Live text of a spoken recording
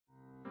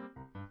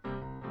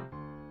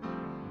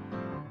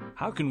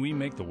How can we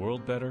make the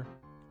world better?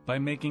 By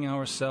making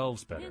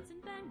ourselves better.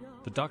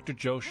 The Dr.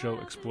 Joe Show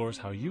explores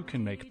how you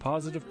can make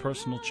positive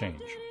personal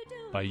change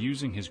by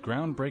using his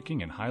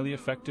groundbreaking and highly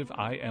effective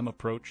I Am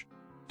approach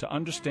to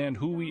understand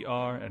who we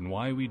are and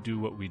why we do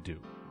what we do.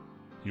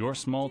 Your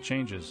small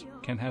changes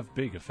can have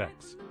big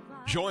effects.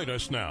 Join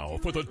us now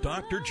for the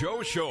Dr.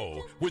 Joe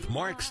Show with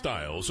Mark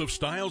Stiles of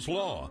Stiles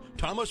Law,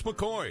 Thomas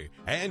McCoy,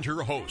 and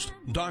your host,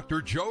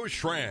 Dr. Joe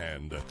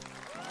Schrand.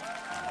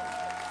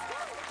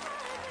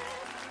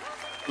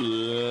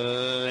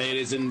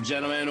 Ladies and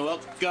gentlemen,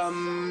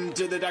 welcome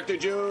to the Dr.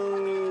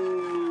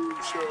 Joe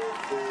Show.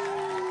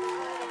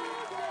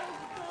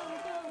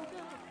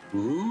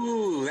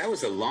 Ooh, that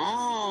was a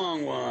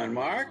long one,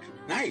 Mark.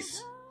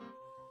 Nice.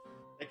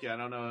 Thank you. I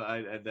don't know.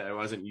 I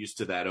wasn't used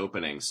to that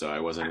opening, so I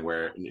wasn't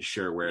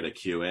sure where to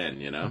cue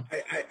in, you know?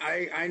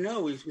 I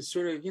know. We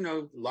sort of,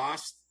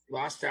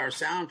 lost our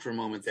sound for a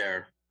moment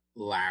there,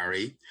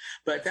 Larry.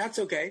 But that's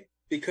okay,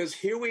 because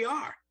here we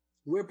are.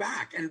 We're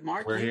back. And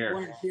Mark, we're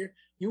here.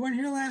 You weren't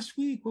here last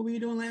week. What were you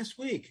doing last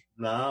week?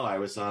 No, I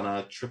was on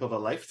a trip of a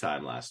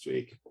lifetime last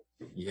week.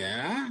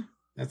 Yeah?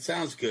 That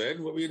sounds good.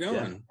 What were you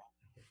doing?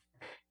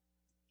 Yeah.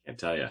 Can't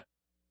tell you.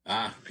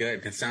 Ah,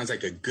 good. It sounds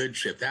like a good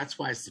trip. That's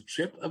why it's the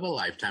trip of a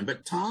lifetime.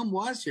 But Tom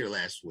was here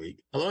last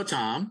week. Hello,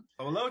 Tom.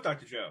 Hello,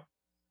 Dr. Joe.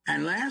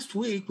 And last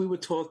week we were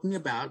talking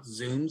about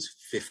Zoom's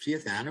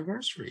 50th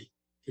anniversary.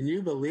 Can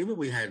you believe it?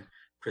 We had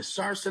Chris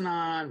Sarson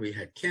on, we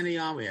had Kenny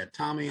on, we had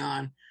Tommy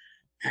on.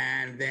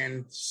 And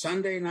then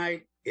Sunday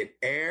night it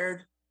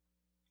aired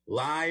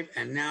live.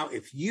 And now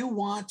if you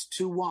want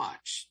to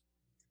watch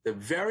the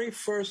very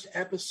first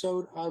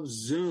episode of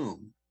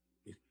Zoom,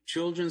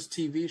 children's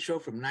TV show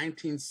from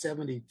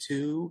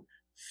 1972,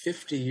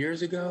 50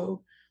 years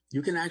ago,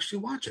 you can actually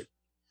watch it.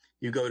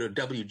 You go to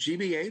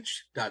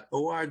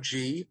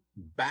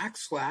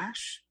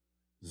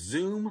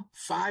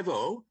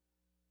wgbh.org/Zoom50.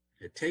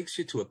 It takes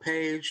you to a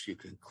page. You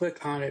can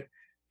click on it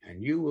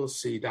and you will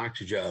see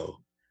Dr.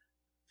 Joe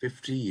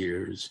 50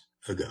 years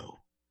ago.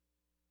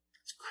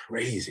 It's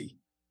crazy.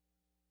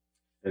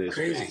 It is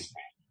crazy.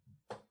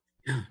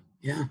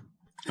 Yeah.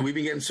 And we've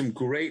been getting some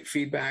great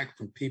feedback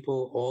from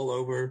people all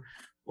over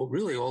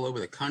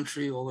the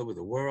country, all over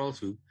the world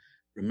who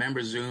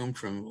remember Zoom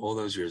from all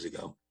those years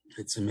ago.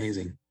 It's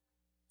amazing.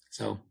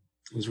 So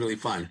it was really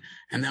fun.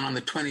 And then on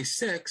the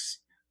 26th,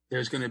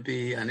 there's going to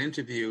be an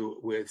interview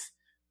with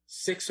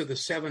 6 of the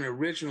 7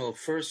 original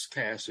first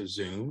casts of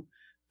Zoom,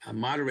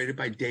 moderated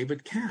by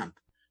David Camp,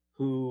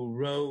 who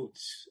wrote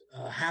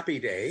Happy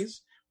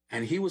Days.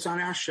 And he was on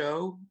our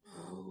show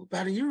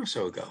about a year or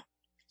so ago.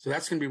 So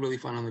that's going to be really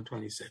fun on the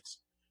 26th.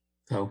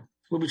 So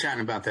we'll be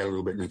chatting about that a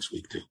little bit next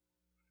week, too.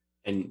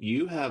 And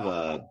you have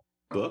a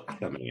book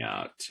coming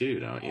out, too,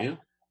 don't you?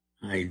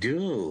 I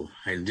do.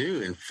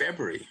 In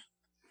February.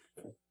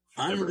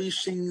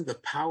 Unleashing the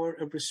Power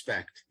of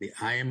Respect, the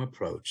I Am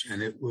Approach.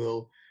 And it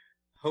will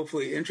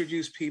hopefully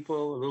introduce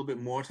people a little bit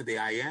more to the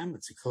I Am.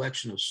 It's a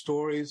collection of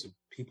stories of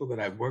people that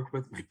I've worked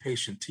with, my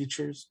patient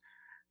teachers,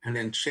 and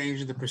then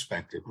change the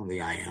perspective on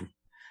the I Am.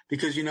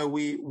 Because,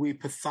 we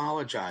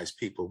pathologize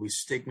people. We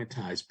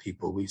stigmatize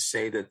people. We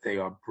say that they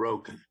are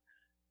broken.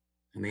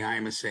 And the I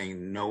Am is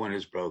saying no one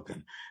is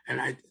broken.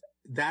 And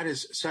that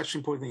is such an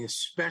important thing,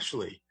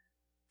 especially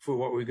for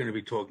what we're going to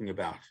be talking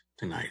about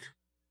tonight.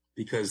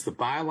 Because the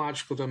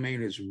biological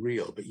domain is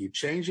real, but you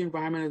change the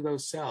environment of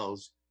those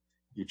cells,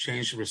 you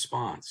change the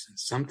response. And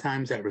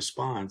sometimes that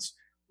response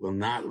will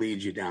not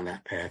lead you down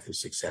that path of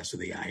success of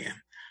the I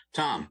Am.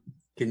 Tom,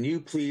 can you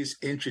please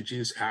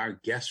introduce our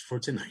guest for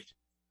tonight?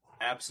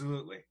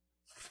 Absolutely.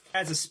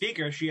 As a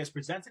speaker, she has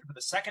presented for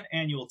the 2nd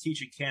annual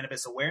Teaching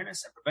Cannabis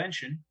Awareness and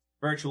Prevention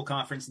virtual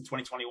conference in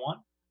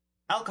 2021,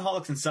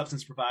 Alcoholics and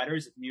Substance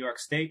Providers of New York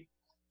State,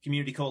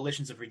 Community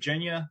Coalitions of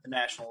Virginia, the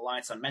National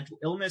Alliance on Mental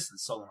Illness in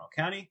Solano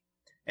County,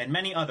 and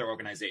many other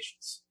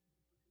organizations.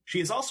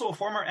 She is also a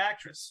former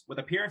actress with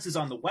appearances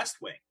on The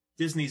West Wing,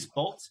 Disney's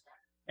Bolt,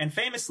 and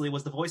famously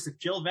was the voice of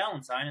Jill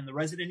Valentine in the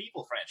Resident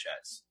Evil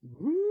franchise.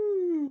 Woo.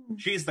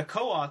 She is the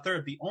co-author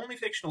of the only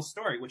fictional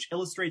story which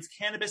illustrates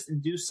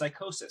cannabis-induced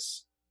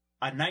psychosis,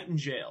 A Night in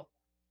Jail.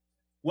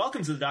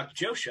 Welcome to the Dr.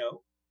 Joe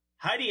Show,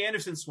 Heidi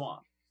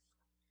Anderson-Swan.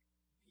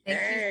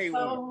 Thank you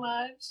so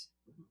much.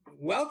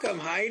 Welcome,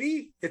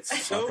 Heidi.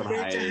 It's so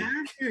great to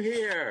have you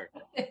here.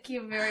 Thank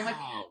you very much.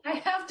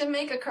 I have to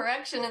make a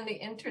correction in the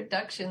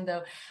introduction,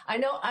 though. I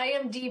know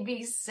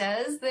IMDb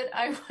says that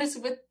I was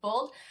with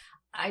Bolt.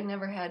 I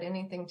never had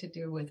anything to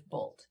do with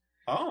Bolt.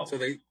 Oh, so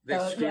they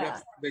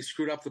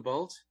screwed up the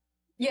Bolt?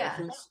 Yeah.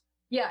 Reference?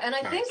 Yeah, and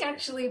I think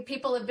actually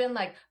people have been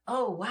like,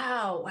 "Oh,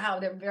 wow,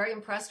 they're very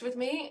impressed with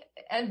me,"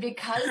 and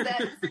because of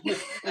that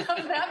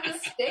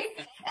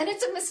mistake, and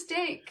it's a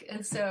mistake,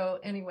 and so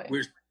anyway,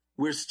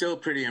 we're still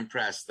pretty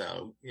impressed,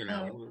 though.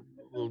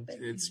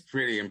 It's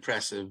pretty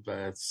impressive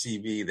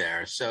CV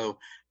there. So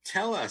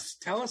tell us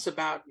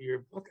about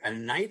your book, A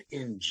Night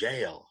in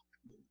Jail.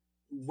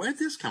 Where'd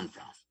this come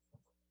from?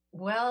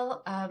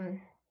 Well,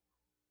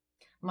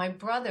 my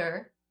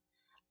brother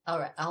All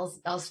right,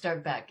 I'll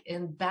start back.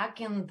 Back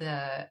in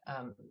the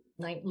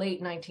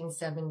late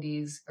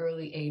 1970s,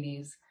 early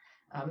 80s,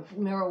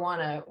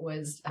 marijuana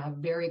was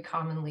very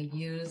commonly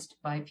used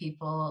by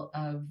people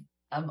of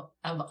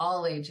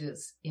all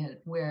ages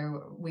where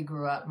we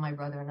grew up. My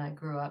brother and I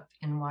grew up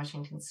in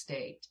Washington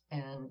State,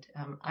 and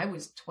I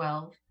was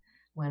 12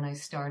 when I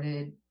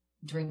started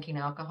drinking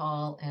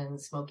alcohol and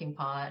smoking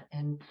pot,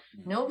 and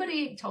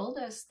nobody told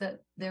us that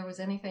there was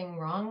anything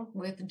wrong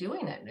with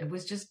doing it. It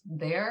was just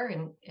there,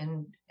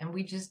 and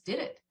we just did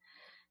it.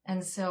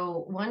 And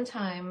so one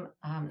time,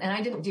 and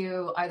I didn't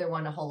do either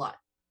one a whole lot,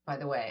 by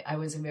the way. I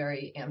was a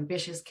very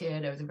ambitious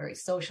kid. I was a very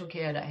social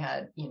kid. I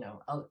had,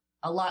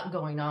 a lot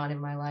going on in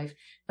my life,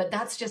 but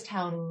that's just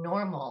how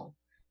normal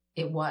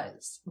it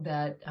was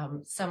that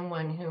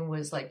someone who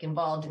was like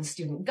involved in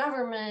student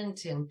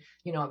government and,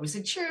 I was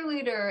a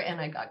cheerleader and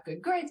I got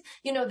good grades,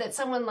 that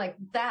someone like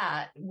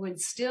that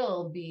would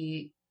still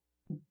be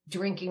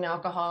drinking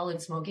alcohol and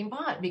smoking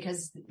pot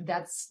because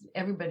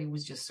everybody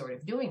was just sort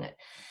of doing it.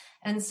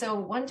 And so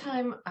one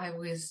time I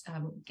was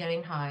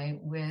getting high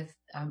with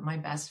my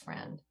best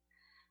friend,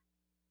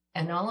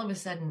 and all of a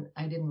sudden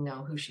I didn't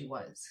know who she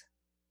was.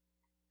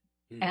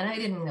 And I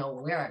didn't know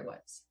where I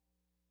was.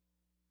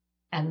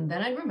 And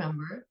then I'd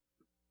remember,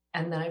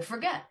 and then I'd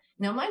forget.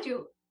 Now, mind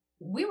you,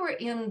 we were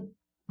in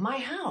my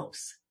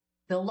house,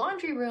 the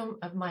laundry room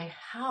of my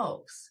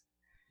house.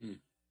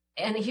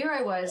 And here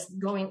I was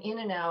going in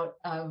and out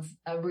of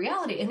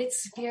reality, and it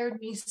scared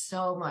me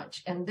so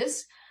much. And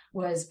this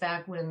was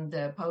back when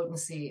the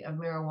potency of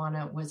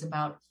marijuana was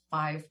about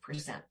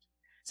 5%.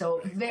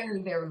 So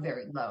very, very,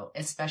 very low,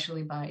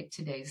 especially by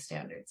today's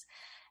standards.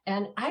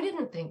 And I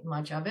didn't think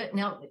much of it.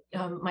 Now,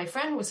 my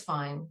friend was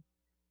fine,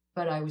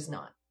 but I was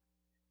not.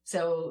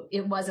 So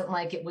it wasn't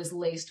like it was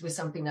laced with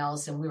something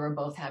else and we were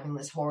both having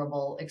this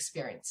horrible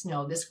experience.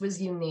 No, this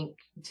was unique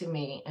to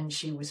me and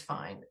she was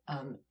fine.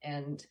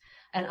 And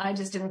I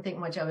just didn't think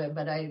much of it,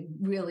 but I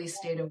really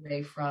stayed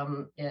away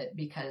from it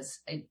because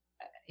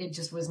it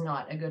just was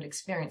not a good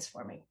experience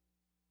for me.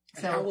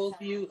 So how old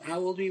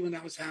were you when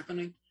that was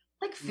happening?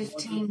 Like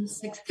 15,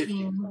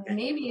 16,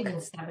 maybe even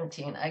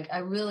 17.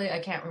 I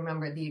can't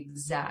remember the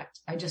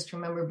exact. I just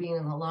remember being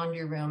in the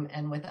laundry room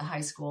and with my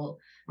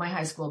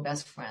high school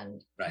best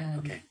friend. Right.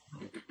 Okay.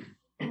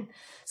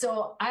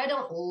 So I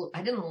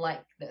didn't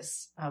like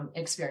this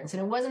experience.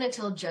 And it wasn't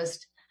until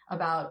just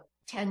about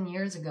 10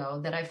 years ago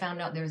that I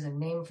found out there's a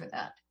name for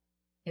that.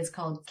 It's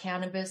called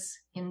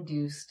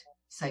cannabis-induced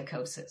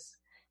psychosis.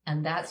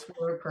 And that's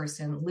where a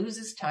person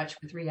loses touch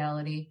with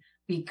reality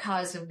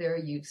because of their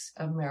use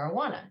of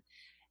marijuana.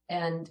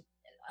 And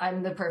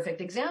I'm the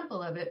perfect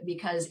example of it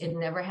because it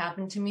never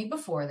happened to me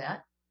before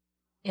that.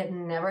 It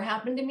never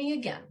happened to me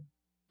again.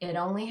 It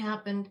only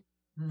happened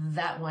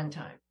that one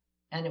time.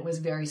 And it was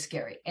very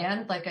scary.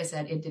 And like I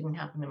said, it didn't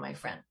happen to my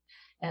friend.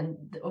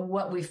 And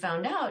what we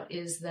found out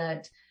is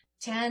that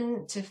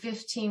 10 to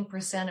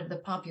 15% of the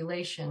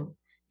population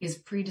is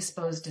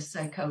predisposed to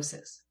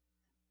psychosis.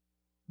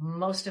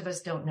 Most of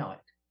us don't know it.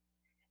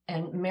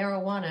 And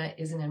marijuana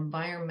is an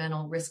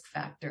environmental risk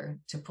factor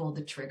to pull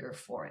the trigger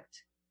for it.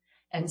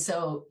 And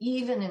so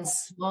even in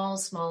small,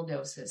 small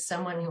doses,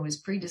 someone who is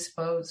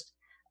predisposed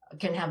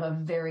can have a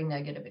very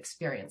negative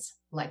experience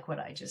like what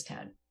I just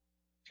had,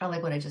 or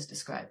like what I just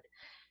described.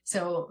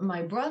 So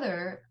my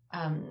brother,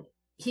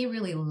 he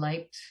really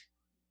liked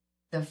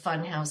the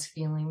funhouse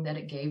feeling that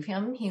it gave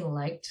him. He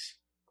liked,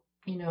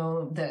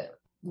 the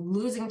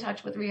losing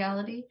touch with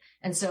reality.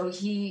 And so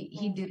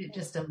he did it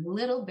just a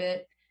little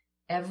bit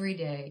every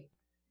day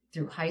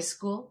through high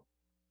school,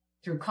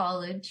 through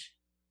college,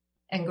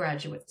 and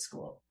graduate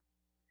school.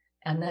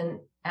 And then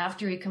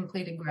after he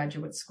completed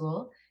graduate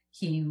school,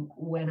 he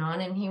went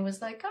on and he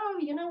was like, oh,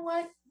 you know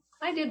what?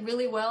 I did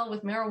really well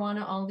with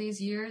marijuana all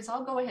these years.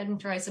 I'll go ahead and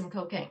try some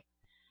cocaine.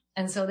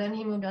 And so then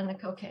he moved on to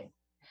cocaine.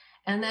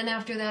 And then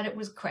after that, it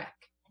was crack.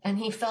 And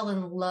he fell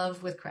in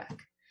love with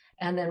crack.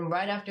 And then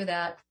right after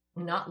that,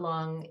 not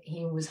long,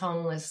 he was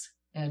homeless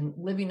and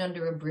living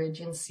under a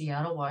bridge in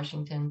Seattle,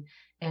 Washington.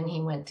 And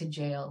he went to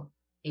jail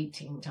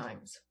 18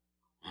 times.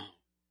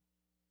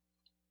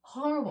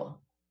 Horrible.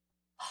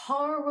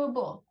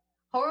 Horrible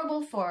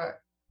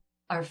for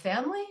our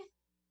family.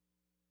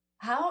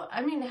 How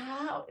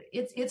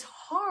it's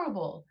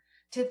horrible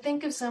to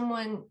think of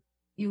someone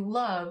you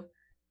love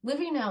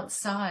living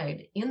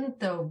outside in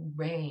the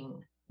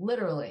rain,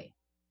 literally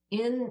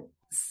in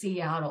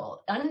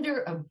Seattle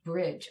under a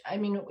bridge. I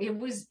mean, it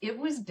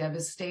was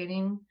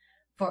devastating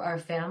for our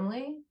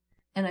family.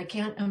 And I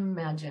can't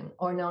imagine,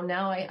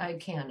 now I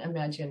can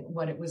imagine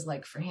what it was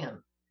like for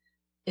him.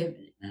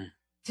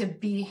 To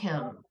be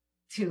him,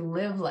 to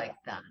live like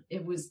that.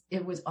 It was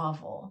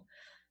awful.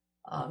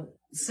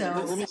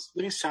 So let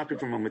me stop you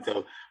for a moment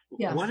though.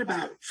 Yeah. What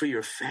about for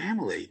your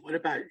family? What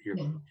about your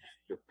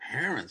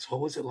parents?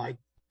 What was it like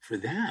for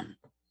them?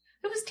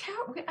 It was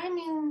terrible. I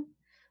mean,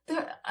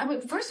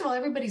 first of all,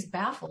 everybody's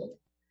baffled.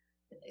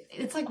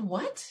 It's like,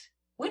 what?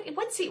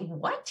 What's he?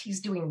 What?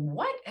 He's doing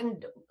what?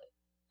 And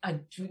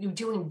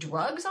doing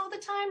drugs all the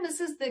time? This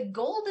is the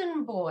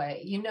golden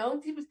boy,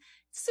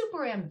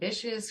 super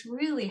ambitious,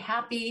 really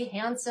happy,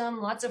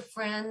 handsome, lots of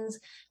friends,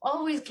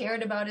 always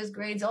cared about his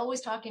grades,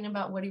 always talking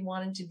about what he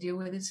wanted to do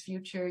with his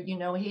future.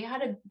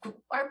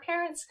 Our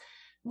parents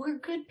were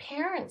good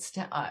parents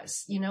to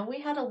us. We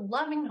had a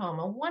loving home,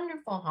 a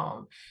wonderful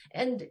home,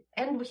 and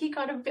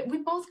we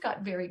both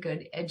got very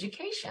good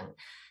education.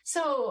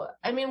 So,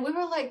 I mean, we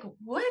were like,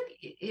 what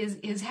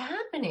is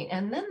happening?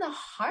 And then the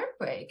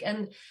heartbreak,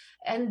 and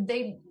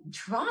they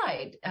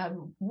tried,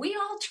 we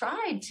all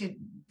tried to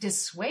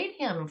dissuade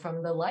him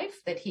from the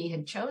life that he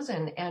had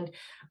chosen. And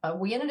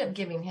we ended up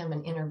giving him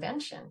an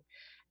intervention.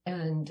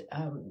 And,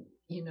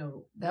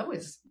 that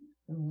was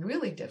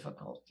really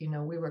difficult.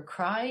 We were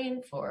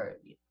crying for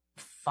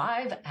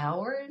 5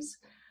 hours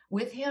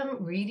with him,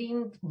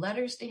 reading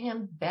letters to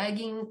him,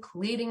 begging,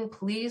 pleading,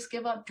 please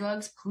give up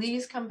drugs,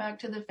 please come back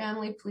to the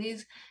family,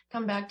 please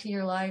come back to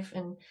your life.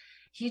 And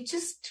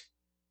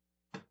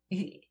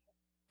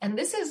and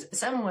this is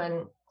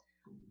someone,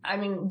 I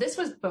mean, this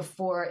was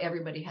before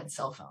everybody had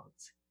cell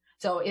phones.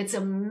 So it's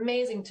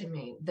amazing to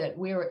me that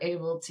we were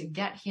able to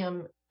get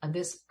him,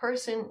 this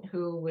person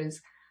who was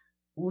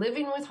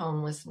living with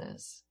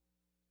homelessness,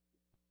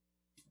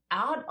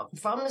 out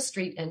from the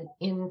street and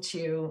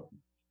into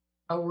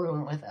a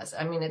room with us.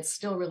 I mean, it's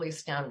still really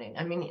astounding.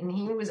 I mean, and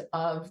he was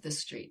of the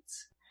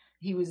streets.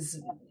 He was,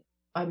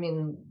 I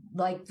mean,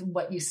 like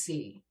what you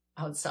see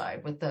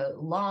outside with the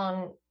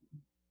long,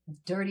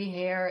 dirty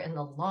hair and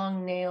the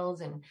long nails,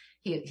 and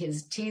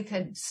his teeth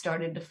had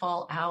started to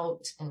fall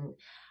out, and,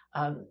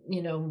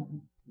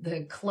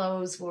 the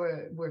clothes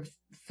were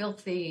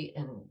filthy,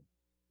 and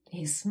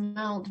he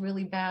smelled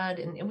really bad.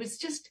 And it was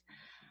just,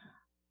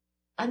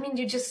 I mean,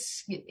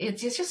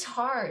 it's just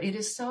hard. It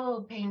is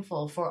so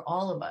painful for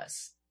all of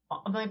us,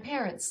 my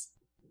parents,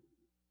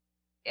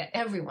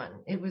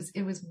 everyone. It was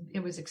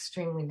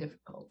extremely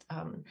difficult.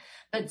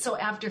 But so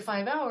after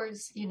 5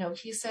 hours,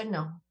 he said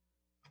no.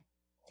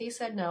 He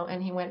said no,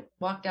 and he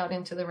walked out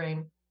into the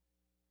rain.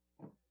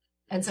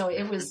 And so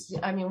it was,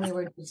 I mean, we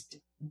were just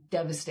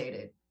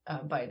devastated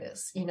by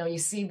this. You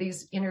see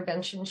these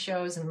intervention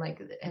shows and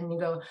you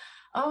go,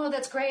 oh,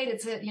 that's great.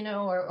 It's it,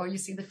 or you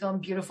see the film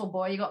Beautiful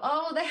Boy, you go,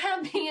 oh, the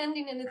happy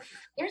ending. And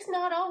there's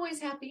not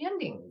always happy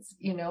endings,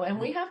 and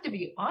we have to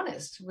be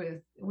honest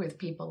with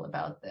people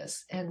about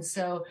this. And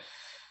so,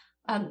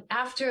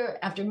 after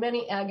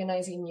many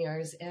agonizing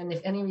years, and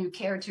if any of you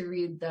care to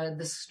read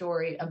the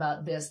story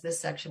about this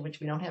section, which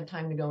we don't have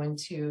time to go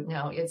into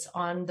now, it's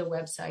on the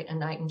website,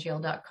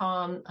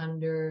 anightinjail.com,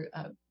 under,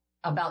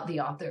 about the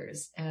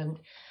authors. And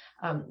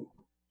so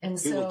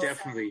we will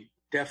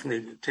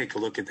definitely take a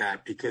look at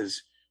that,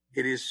 because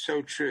it is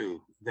so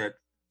true that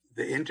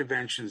the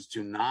interventions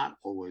do not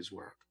always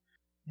work.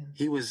 Yeah.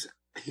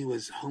 He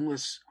was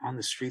homeless on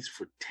the streets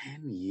for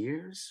 10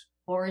 years.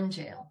 Or in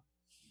jail.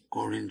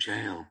 In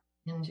jail,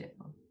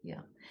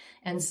 yeah.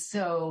 And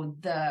so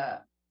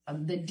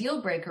the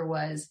deal breaker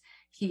was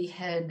he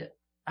had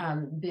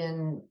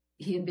been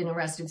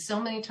arrested so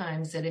many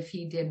times that if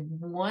he did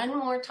one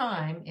more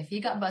time, if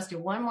he got busted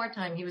one more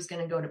time, he was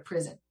going to go to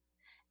prison.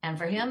 And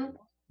for him,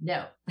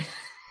 no.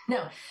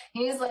 No,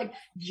 he's like,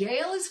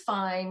 jail is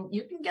fine.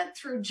 You can get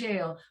through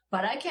jail,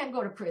 but I can't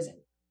go to prison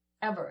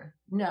ever.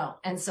 No.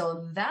 And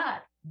so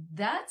that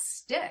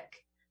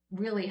stick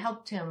really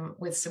helped him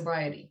with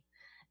sobriety.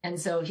 And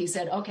so he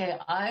said, okay,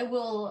 I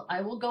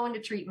will go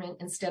into treatment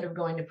instead of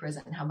going to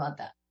prison. How about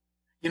that?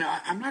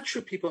 I'm not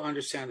sure people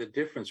understand the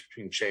difference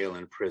between jail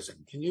and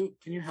prison. Can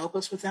you help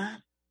us with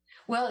that?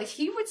 Well,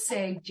 he would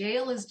say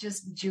jail is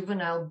just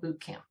juvenile boot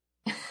camp.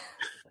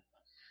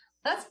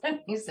 That's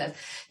what he says.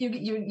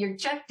 You're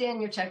checked in,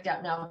 you're checked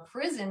out. Now,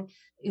 prison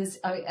is,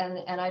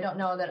 and I don't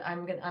know that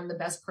I'm the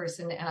best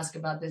person to ask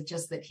about this,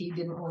 just that he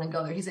didn't want to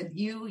go there. He said,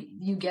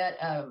 you get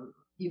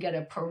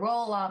a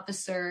parole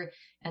officer,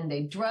 and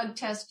they drug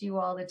test you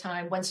all the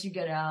time once you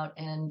get out,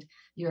 and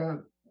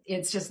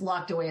it's just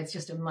locked away. It's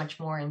just a much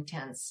more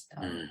intense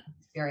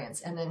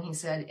experience. And then he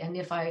said, and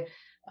if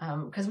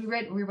because we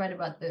read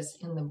about this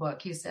in the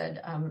book, he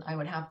said, I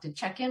would have to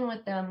check in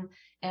with them,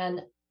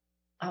 and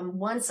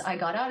once I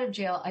got out of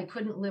jail, I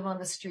couldn't live on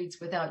the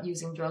streets without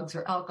using drugs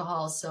or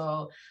alcohol.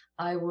 So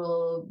I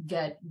will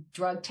get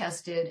drug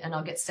tested, and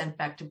I'll get sent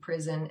back to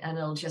prison, and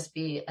it'll just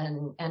be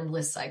an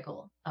endless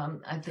cycle.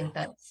 I think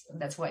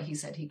that's why he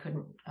said he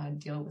couldn't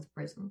deal with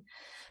prison.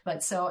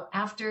 But so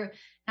after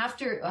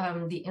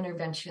the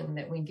intervention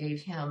that we gave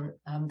him,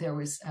 there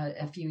was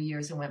a few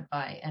years that went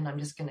by, and I'm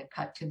just going to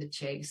cut to the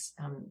chase.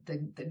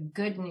 The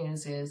good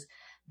news is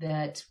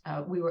that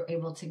we were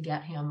able to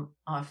get him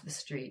off the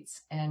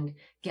streets and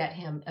get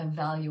him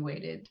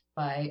evaluated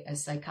by a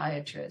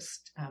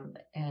psychiatrist.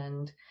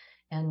 And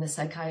the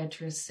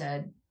psychiatrist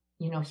said,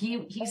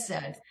 he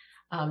said,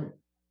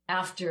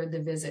 after the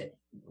visit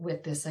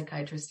with the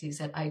psychiatrist, he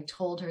said, I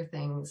told her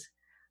things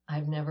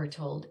I've never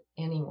told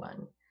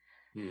anyone.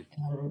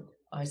 And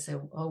I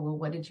said, oh, well,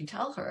 what did you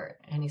tell her?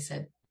 And he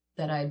said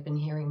that I'd been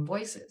hearing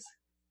voices.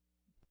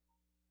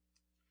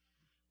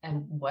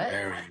 And what?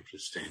 Very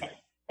interesting.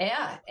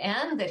 Yeah,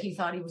 and that he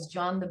thought he was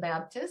John the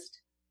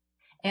Baptist,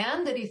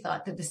 and that he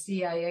thought that the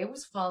CIA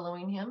was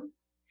following him,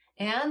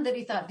 and that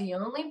he thought the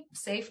only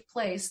safe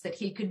place that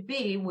he could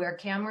be where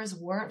cameras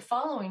weren't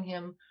following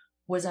him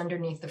was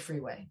underneath the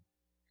freeway.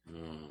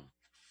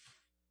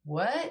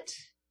 What?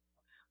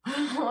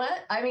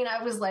 What? I mean,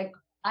 I was like,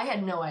 I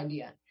had no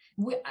idea.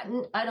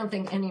 I don't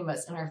think any of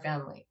us in our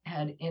family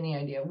had any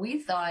idea. We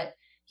thought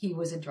he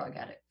was a drug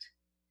addict,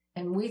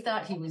 and we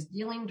thought he was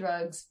dealing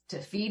drugs to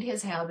feed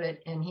his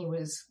habit, and he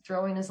was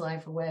throwing his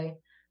life away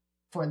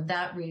for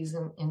that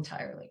reason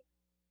entirely.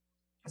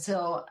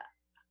 So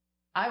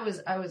I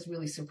was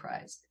really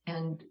surprised.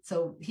 And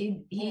so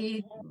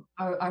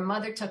our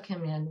mother took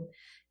him in,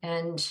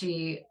 and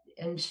she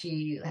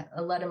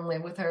let him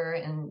live with her,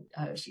 and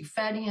she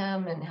fed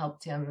him and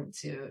helped him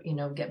to,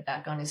 get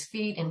back on his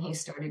feet. And he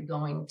started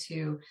going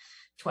to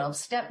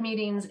 12-step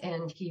meetings,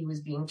 and he was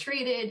being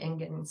treated and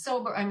getting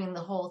sober. I mean, the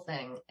whole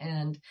thing.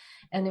 And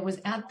it was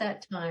at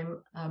that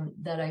time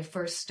that I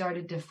first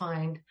started to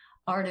find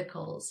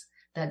articles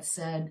that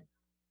said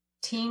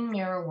teen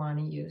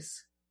marijuana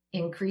use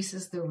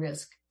increases the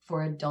risk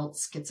for adult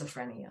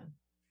schizophrenia.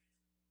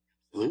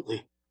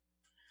 Absolutely.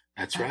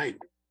 That's right.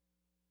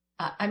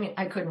 I mean,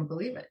 I couldn't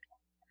believe it.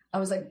 I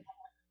was like,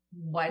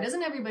 why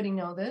doesn't everybody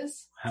know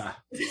this? Right.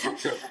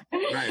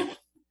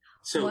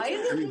 So, why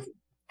is it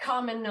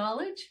common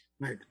knowledge?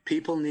 Right.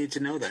 People need to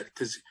know that,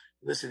 because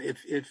listen,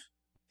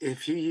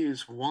 if you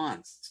use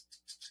once,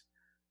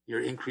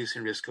 your increase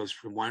in risk goes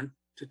from 1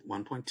 to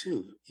 1.2.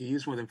 You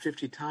use more than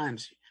 50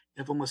 times,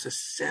 you have almost a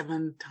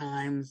 7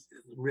 times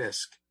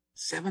risk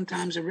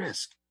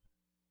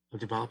of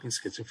developing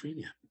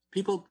schizophrenia.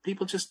 People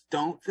just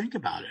don't think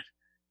about it.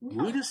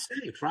 No. Weed is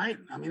safe, right?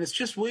 I mean, it's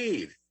just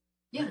weed.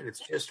 Yeah. Right? It's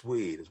just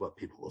weed is what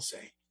people will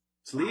say.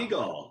 It's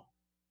legal.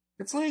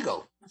 It's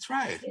legal. That's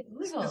right. It's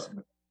legal.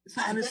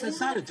 It's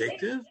not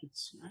addictive.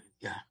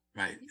 Yeah,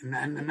 right.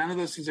 And none of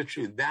those things are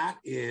true.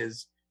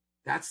 That's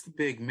the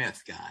big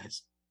myth,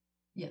 guys.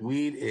 Yeah.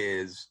 Weed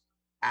is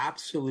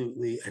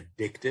absolutely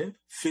addictive,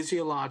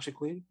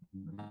 physiologically,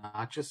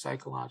 not just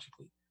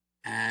psychologically.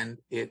 And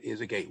it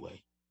is a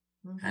gateway.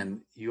 Mm-hmm.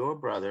 And your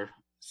brother,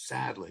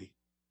 sadly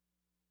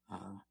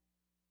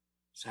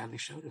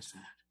showed us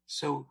that.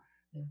 So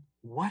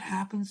what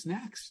happens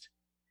next?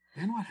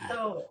 Then what happens?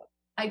 So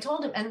I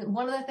told him, and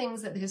one of the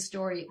things that his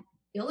story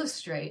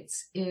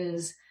illustrates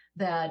is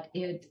that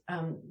it,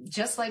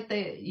 just like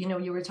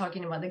you were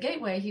talking about the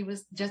gateway,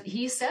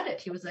 he said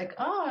it. He was like,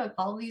 oh,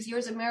 all these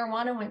years of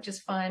marijuana went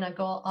just fine. I'll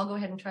go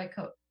ahead and try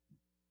coke.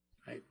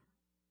 Right.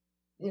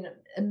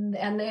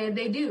 And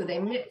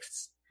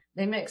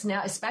they mix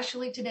now,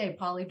 especially today.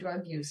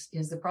 Polydrug use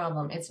is the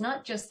problem. It's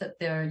not just that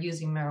they're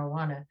using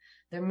marijuana.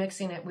 They're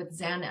mixing it with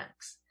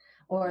Xanax,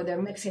 or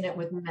they're mixing it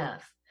with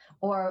meth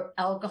or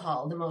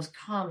alcohol, the most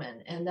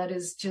common. And that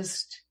is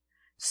just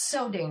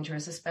so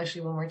dangerous,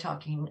 especially when we're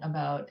talking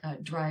about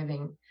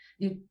driving.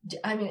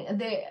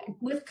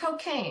 With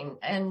cocaine,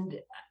 and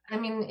I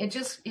mean, it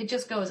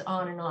just goes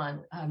on and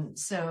on.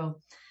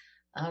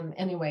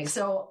 Anyway,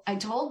 so I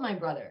told my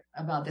brother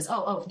about this.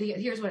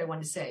 Here's what I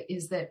wanted to say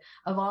is that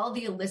of all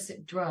the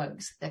illicit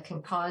drugs that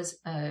can cause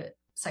a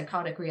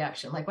psychotic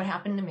reaction, like what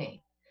happened to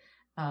me,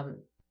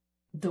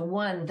 the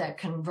one that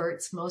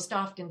converts most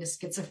often to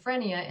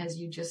schizophrenia, as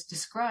you just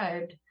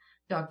described,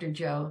 Dr.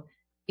 Joe,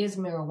 is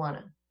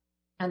marijuana.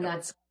 And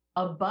that's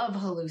above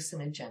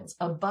hallucinogens,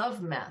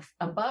 above meth,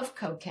 above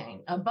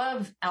cocaine,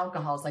 above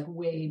alcohol, like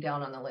way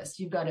down on the list.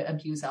 You've got to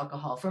abuse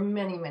alcohol for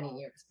many, many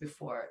years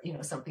before,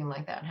 something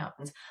like that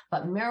happens.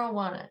 But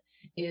marijuana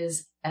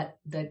is at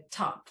the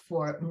top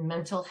for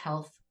mental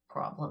health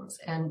problems.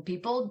 And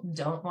people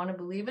don't want to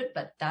believe it,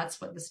 but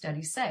that's what the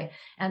studies say.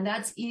 And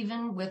that's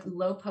even with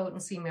low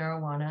potency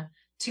marijuana,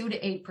 2 to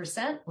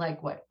 8%,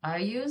 like what I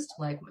used,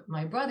 like what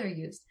my brother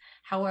used.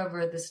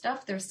 However, the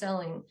stuff they're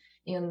selling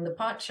in the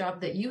pot shop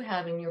that you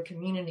have in your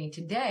community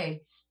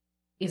today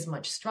is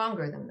much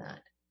stronger than that.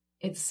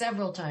 It's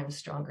several times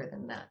stronger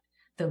than that.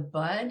 The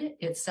bud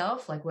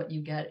itself, like what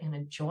you get in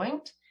a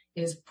joint,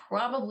 is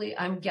probably,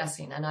 I'm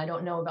guessing, and I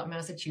don't know about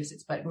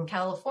Massachusetts, but in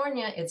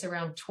California, it's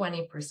around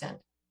 20%.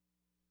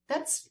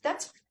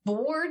 That's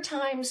 4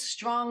 times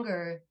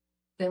stronger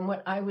than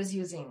what I was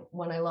using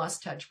when I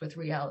lost touch with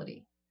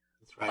reality.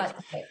 That's right.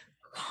 But it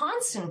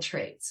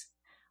concentrates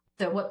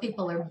what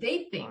people are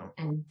vaping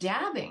and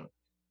dabbing,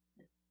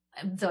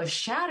 the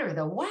shatter,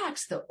 the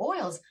wax, the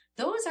oils,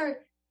 those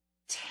are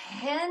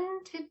 10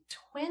 to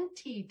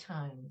 20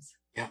 times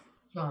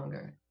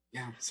stronger.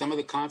 Yeah. Some of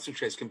the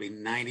concentrates can be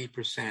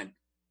 90%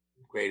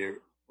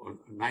 greater, or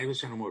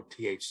 90% or more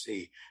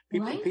THC.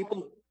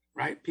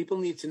 People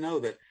need to know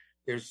that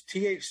there's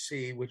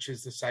THC, which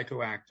is the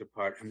psychoactive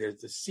part, and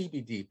there's the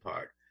CBD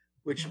part,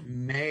 which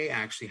may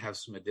actually have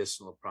some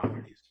medicinal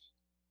properties.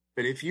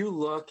 But if you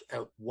look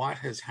at what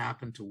has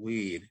happened to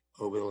weed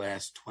over the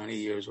last 20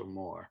 years or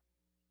more,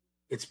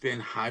 it's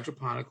been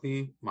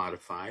hydroponically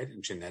modified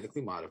and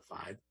genetically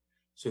modified.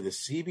 So the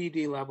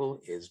CBD level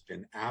has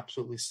been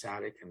absolutely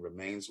static and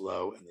remains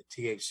low. And the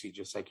THC,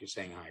 just like you're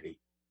saying,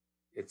 Heidi,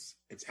 it's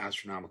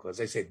astronomical.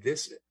 As I say,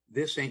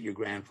 this ain't your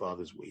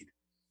grandfather's weed.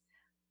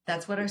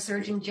 That's what our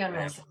Surgeon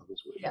General said.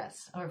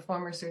 Yes, our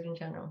former Surgeon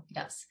General.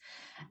 Yes.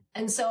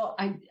 And so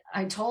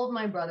I told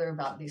my brother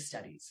about these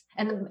studies.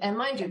 And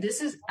mind you,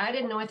 I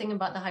didn't know anything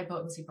about the high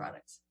potency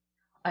products.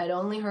 I'd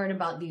only heard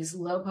about these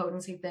low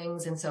potency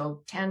things. And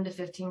so 10 to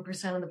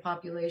 15% of the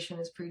population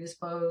is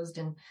predisposed.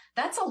 And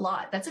that's a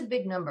lot. That's a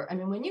big number. I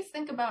mean, when you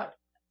think about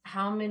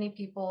how many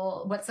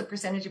people, what's the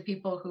percentage of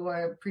people who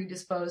are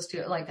predisposed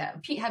to like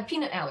that, have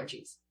peanut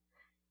allergies?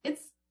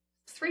 It's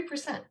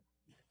 3%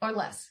 or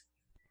less.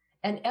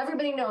 And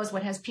everybody knows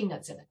what has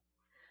peanuts in it.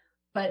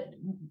 But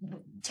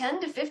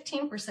 10 to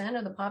 15%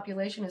 of the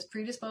population is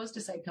predisposed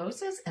to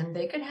psychosis, and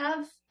they could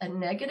have a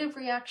negative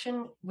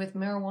reaction with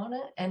marijuana.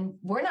 And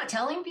we're not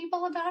telling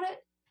people about it.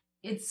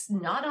 It's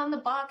not on the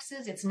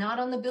boxes. It's not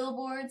on the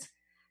billboards.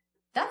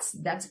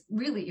 That's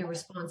really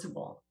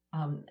irresponsible.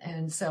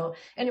 And so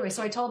anyway,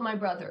 so I told my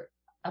brother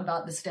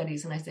about the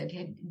studies, and I said,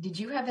 hey, did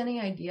you have any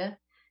idea?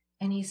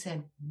 And he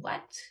said,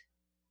 what?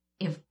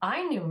 If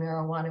I knew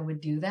marijuana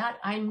would do that,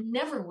 I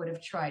never would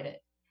have tried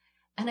it.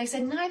 And I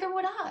said, neither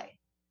would I.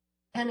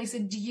 And I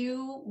said, do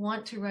you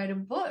want to write a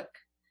book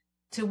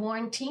to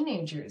warn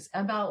teenagers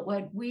about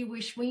what we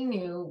wish we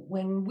knew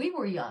when we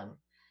were young?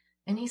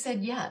 And he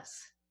said,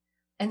 yes.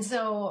 And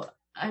so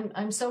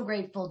I'm so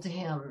grateful to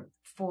him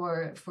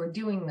for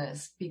doing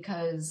this,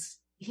 because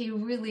he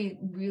really,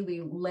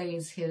 really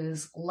lays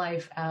his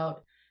life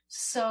out.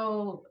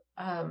 So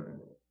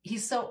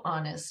he's so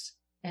honest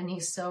and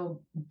he's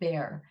so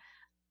bare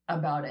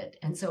about it.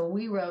 And so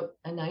we wrote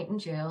A Night in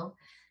Jail,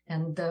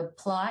 and the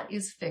plot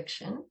is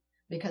fiction,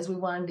 because we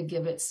wanted to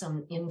give it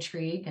some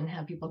intrigue and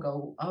have people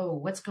go, oh,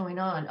 what's going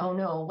on? Oh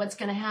no, what's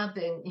going to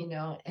happen? You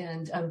know,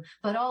 and,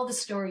 but all the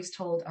stories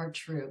told are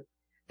true.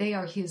 They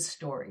are his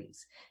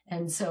stories.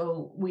 And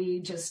so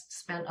we just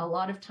spent a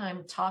lot of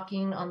time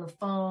talking on the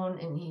phone,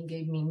 and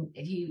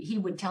he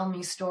would tell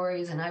me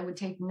stories, and I would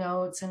take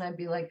notes, and I'd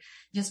be like,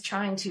 just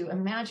trying to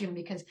imagine,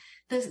 because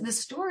the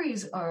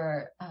stories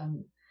are,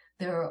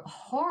 they're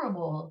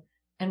horrible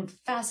and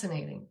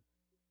fascinating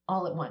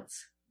all at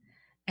once.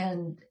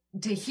 And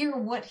to hear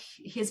what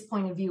his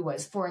point of view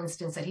was, for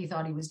instance, that he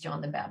thought he was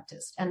John the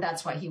Baptist, and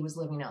that's why he was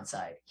living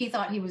outside. He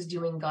thought he was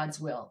doing God's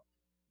will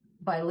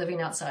by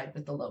living outside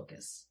with the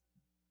locusts.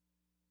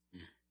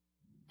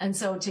 And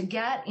so to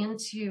get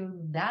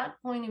into that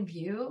point of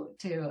view,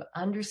 to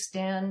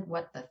understand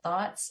what the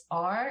thoughts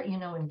are, you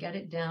know, and get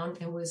it down,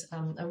 it was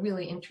a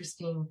really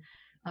interesting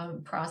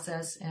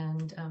process,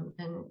 and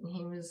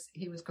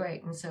he was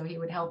great. And so he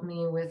would help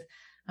me with,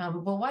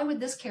 well, why would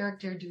this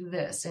character do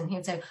this? And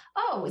he'd say,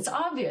 oh, it's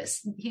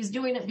obvious. He's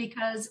doing it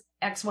because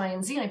X, Y,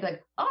 and Z. And I'd be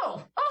like,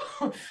 oh,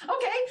 okay.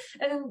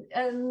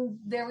 And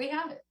there we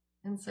have it.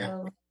 And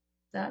so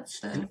that's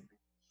the...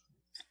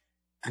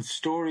 And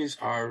stories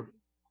are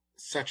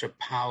such a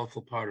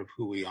powerful part of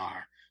who we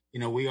are. You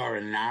know, we are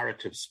a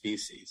narrative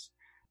species.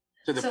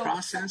 So the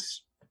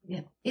process...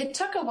 Yeah, it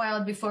took a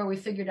while before we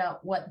figured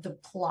out what the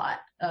plot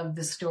of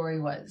the story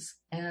was,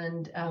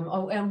 and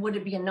would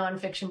it be a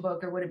nonfiction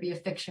book or would it be a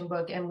fiction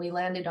book? And we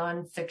landed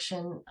on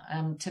fiction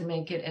to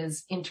make it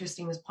as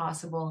interesting as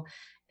possible.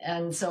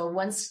 And so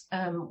once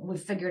we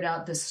figured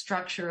out the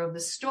structure of the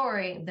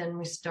story, then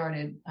we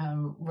started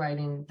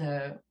writing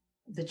the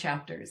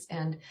chapters.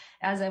 And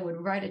as I would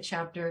write a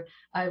chapter,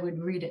 I would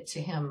read it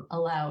to him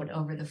aloud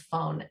over the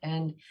phone,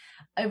 and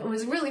it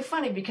was really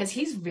funny because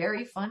he's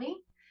very funny.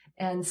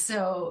 And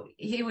so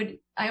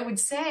I would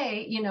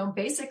say, you know,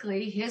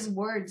 basically his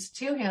words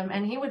to him,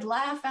 and he would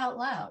laugh out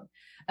loud.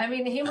 I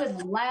mean, he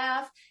would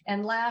laugh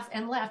and laugh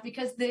and laugh,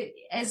 because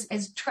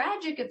as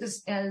tragic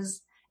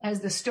as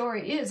the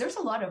story is, there's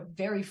a lot of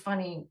very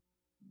funny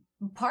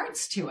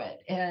parts to it.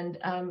 And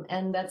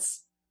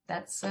that's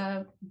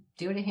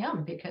due to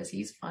him, because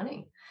he's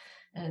funny.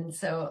 And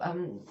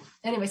so,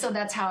 anyway, so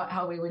that's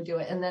how we would do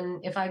it. And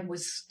then if I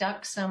was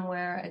stuck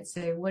somewhere, I'd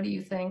say, what do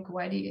you think?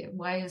 Why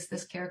is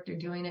this character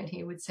doing it?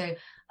 He would say,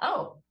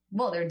 oh,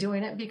 well, they're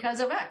doing it because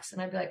of X. And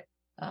I'd be like,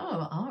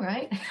 oh, all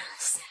right.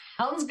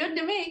 Sounds good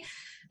to me.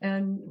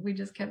 And we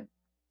just kept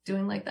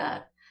doing like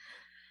that.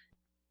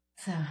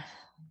 So.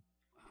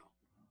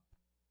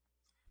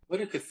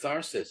 What a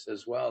catharsis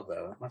as well,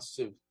 though.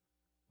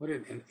 What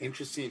an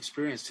interesting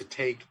experience to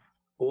take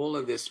all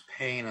of this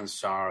pain and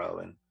sorrow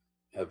and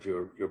of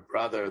your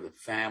brother, the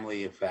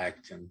family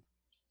effect, and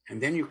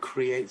then you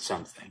create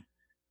something.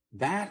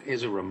 That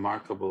is a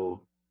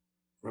remarkable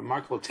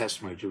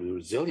testimony to the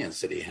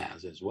resilience that he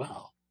has as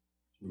well.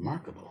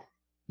 Bemarkable.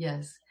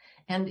 Yes.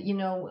 And, you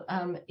know,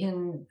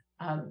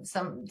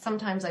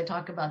 sometimes I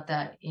talk about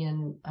that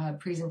in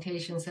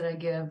presentations that I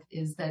give,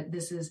 is that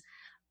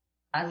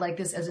I like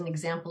this as an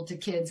example to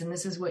kids. And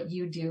this is what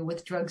you do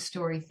with drug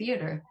story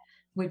theater,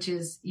 which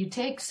is you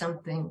take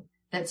something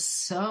that's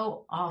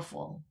so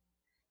awful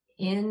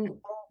in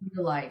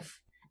your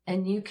life,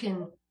 and you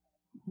can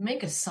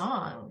make a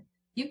song,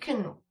 you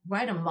can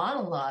write a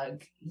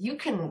monologue, you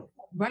can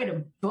write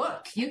a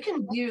book, you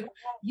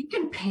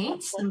can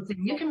paint something,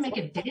 you can make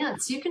a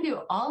dance, you can do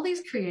all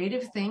these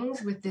creative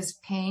things with this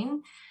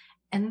pain,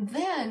 and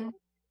then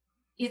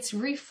it's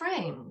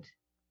reframed.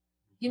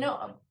 You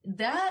know,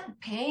 that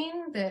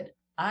pain that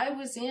I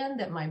was in,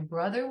 that my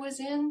brother was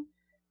in,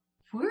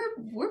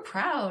 we're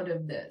proud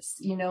of this,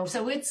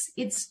 so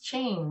it's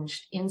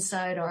changed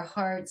inside our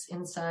hearts,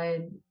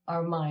 inside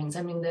our minds.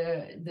 I mean,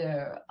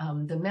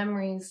 the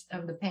memories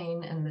of the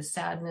pain and the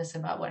sadness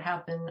about what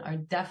happened are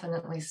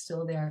definitely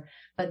still there,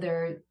 but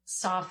they're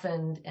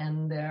softened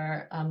and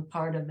they're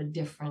part of a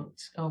different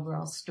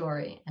overall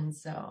story. And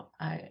so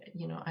I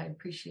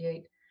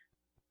appreciate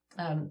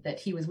that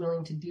he was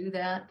willing to do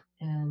that,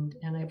 and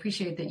I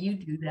appreciate that you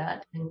do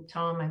that. And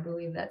Tom, I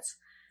believe that's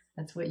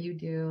what you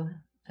do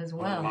as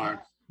well. Mark.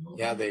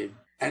 Yeah,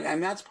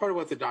 and that's part of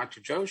what the Dr.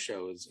 Joe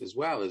show is as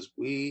well, is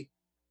we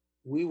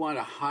want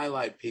to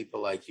highlight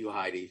people like you,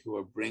 Heidi, who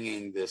are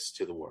bringing this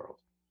to the world.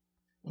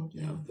 Thank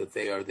you. That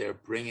they're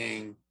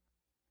bringing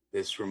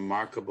this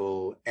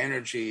remarkable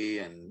energy,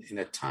 and in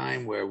a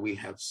time where we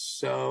have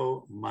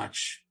so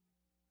much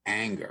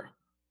anger,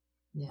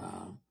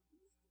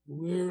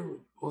 we're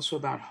also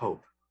about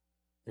hope.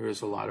 There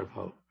is a lot of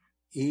hope.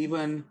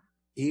 Even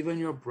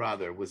your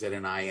brother was at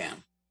an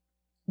IM.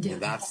 Yeah,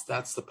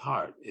 that's the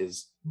part,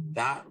 is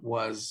that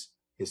was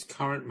his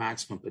current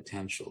maximum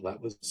potential.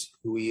 That was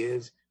who he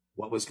is,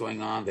 what was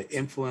going on, the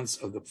influence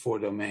of the 4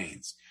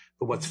 domains.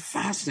 But what's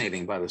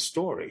fascinating about the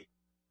story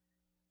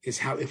is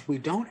how, if we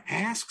don't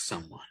ask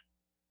someone,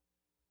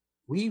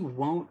 we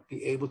won't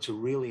be able to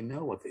really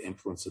know what the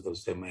influence of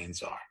those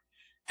domains are.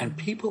 And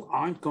people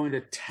aren't going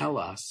to tell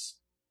us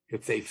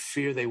if they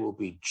fear they will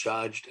be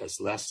judged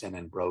as less than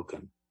and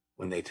broken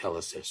when they tell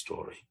us their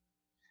story.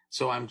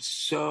 So I'm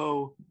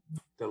so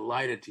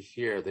delighted to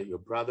hear that your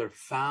brother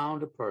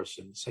found a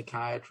person,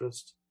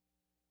 psychiatrist,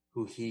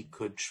 who he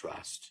could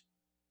trust.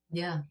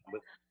 Yeah.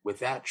 With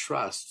that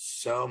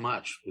trust, so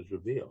much was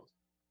revealed.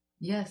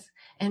 Yes.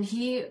 And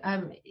he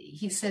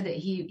said that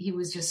he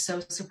was just so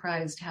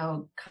surprised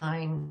how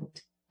kind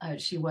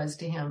she was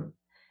to him.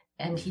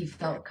 And he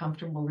felt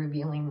comfortable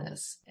revealing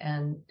this.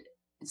 And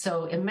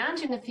so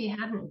imagine if he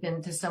hadn't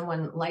been to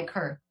someone like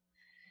her.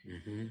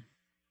 Mm-hmm.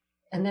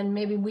 And then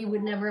maybe we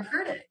would never have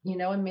heard it,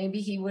 and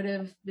maybe he would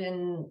have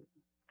been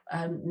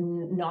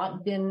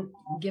not been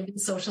given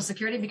Social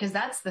Security, because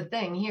that's the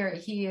thing here.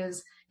 He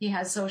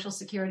has Social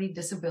Security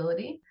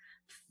disability,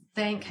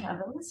 thank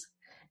heavens.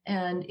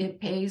 And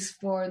it pays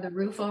for the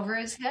roof over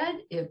his head.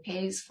 It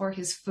pays for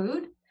his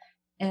food.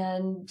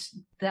 And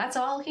that's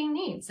all he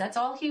needs. That's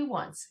all he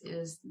wants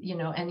is,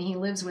 and he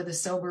lives with a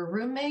sober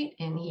roommate,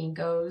 and he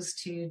goes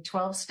to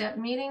 12-step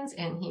meetings,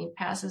 and he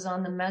passes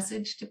on the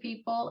message to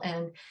people.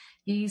 And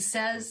he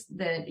says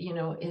that,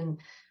 in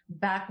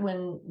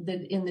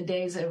the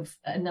days of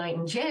a night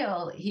in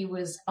jail, he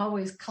was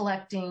always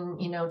collecting,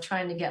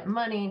 trying to get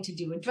money to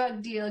do a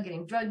drug deal,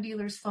 getting drug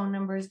dealers' phone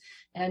numbers.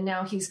 And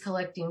now he's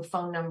collecting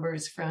phone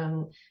numbers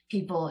from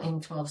people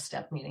in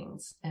 12-step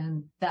meetings.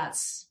 And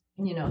that's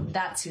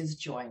his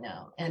joy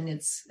now. And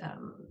it's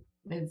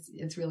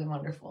really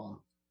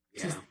wonderful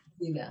to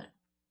see that.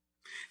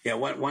 Yeah.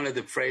 One of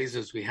the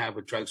phrases we have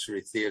with Drug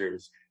Story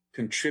Theaters: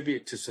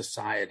 contribute to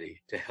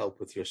society to help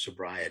with your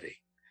sobriety.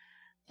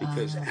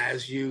 Because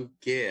as you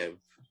give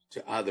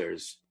to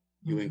others,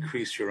 you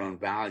increase your own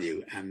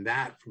value. And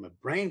that, from a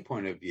brain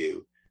point of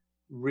view,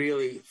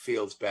 really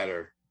feels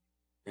better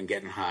than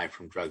getting high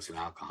from drugs and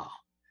alcohol.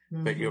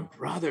 Mm-hmm. But your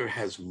brother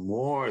has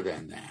more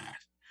than that.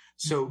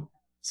 So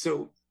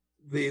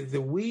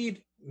the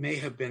weed may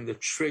have been the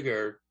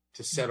trigger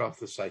to set off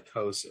the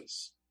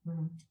psychosis.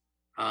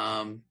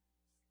 Mm-hmm.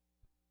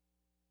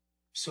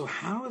 So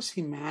how is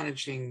he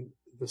managing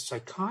the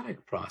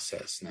psychotic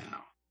process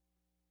now?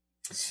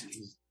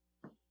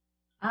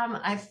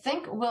 I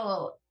think,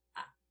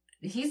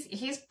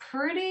 he's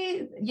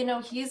pretty,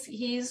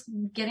 he's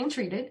getting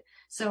treated.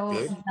 So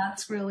good.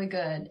 That's really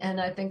good. And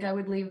I think I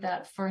would leave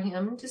that for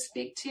him to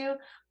speak to,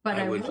 but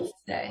I would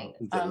say.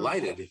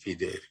 Delighted if he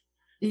did.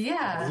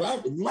 Yeah.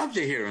 I'd love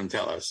to hear him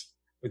tell us.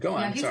 But go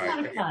on. Yeah, he's a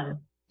lot of fun.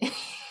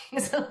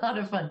 He's a lot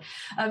of fun.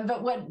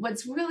 But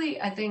what's really,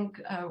 I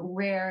think,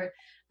 rare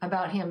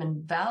about him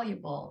and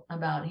valuable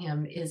about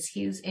him is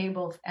he's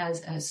able,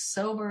 as a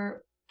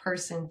sober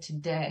person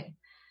today,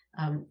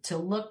 to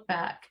look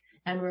back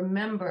and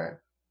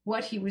remember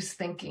what he was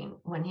thinking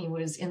when he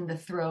was in the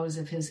throes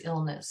of his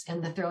illness,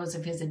 in the throes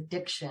of his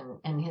addiction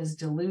and his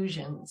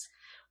delusions,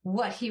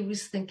 what he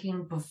was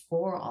thinking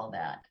before all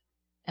that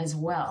as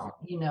well,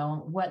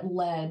 what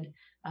led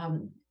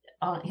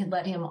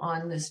him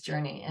on this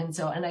journey.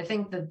 And I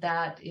think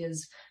that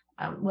is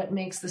what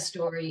makes the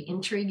story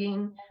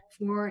intriguing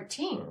for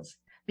teens,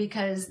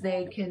 because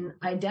they can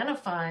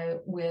identify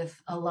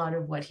with a lot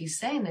of what he's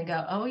saying. They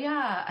go, oh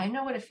yeah, I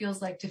know what it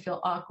feels like to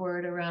feel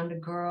awkward around a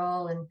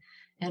girl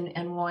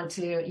and want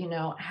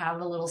to,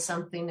 have a little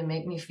something to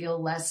make me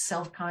feel less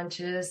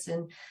self-conscious.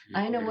 And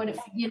I know what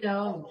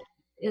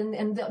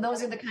and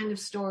those are the kind of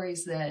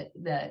stories that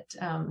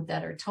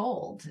are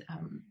told.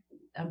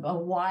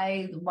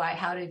 Why,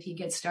 how did he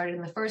get started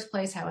in the first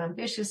place? How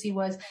ambitious he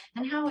was,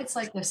 and how it's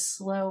like the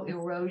slow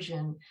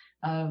erosion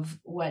of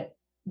what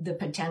the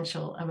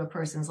potential of a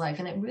person's life.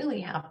 And it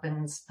really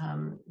happens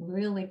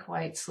really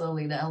quite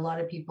slowly, that a lot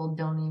of people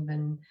don't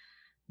even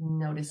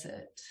notice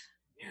it.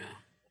 Yeah.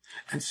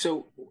 And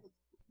so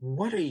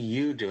what are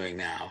you doing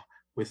now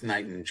with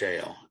Night in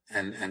Jail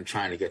and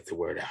trying to get the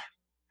word out?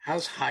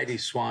 How's Heidi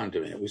Swan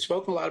doing it? We've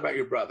spoken a lot about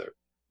your brother.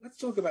 Let's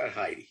talk about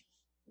Heidi.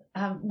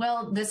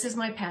 Well, this is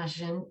my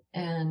passion.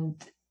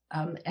 And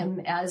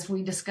as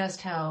we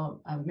discussed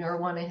how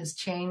marijuana has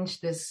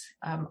changed, this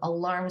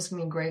alarms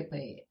me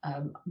greatly.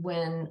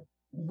 When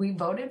we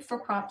voted for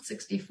Prop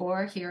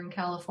 64 here in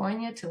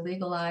California to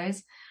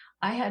legalize,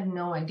 I had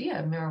no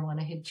idea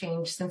marijuana had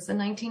changed since the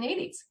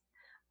 1980s.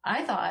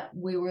 I thought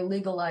we were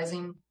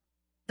legalizing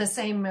the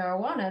same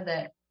marijuana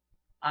that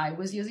I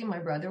was using, my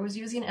brother was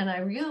using, and I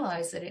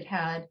realized that it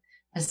had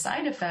a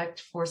side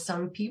effect for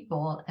some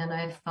people. And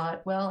I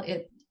thought, well,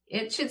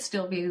 it should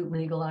still be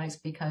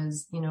legalized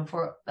because,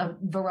 for a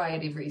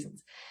variety of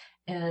reasons.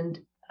 And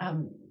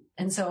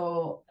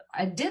so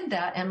I did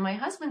that. And my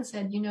husband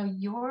said,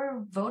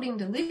 you're voting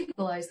to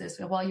legalize this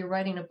while you're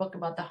writing a book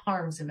about the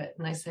harms of it.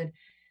 And I said,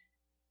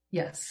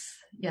 yes,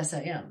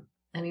 I am.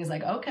 And he's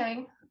like,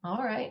 okay,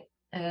 all right.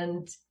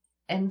 And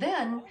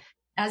then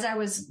as I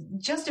was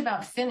just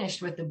about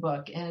finished with the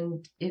book,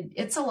 and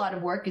it's a lot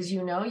of work, as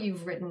you know,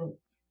 you've written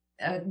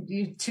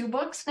 2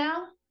 books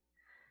now.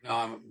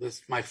 No,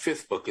 my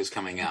 5th book is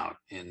coming out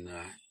in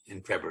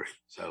February.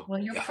 So, well,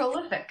 you're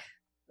prolific.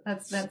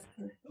 That's a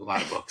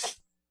lot of books.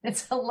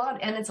 It's a lot,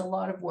 and it's a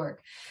lot of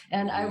work.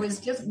 And I was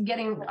just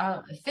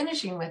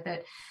finishing with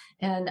it,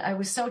 and I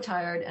was so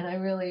tired, and I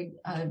really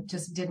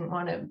just didn't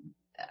want to.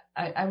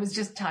 I was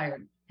just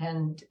tired.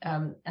 And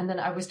then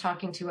I was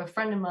talking to a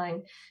friend of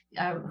mine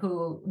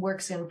who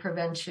works in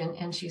prevention,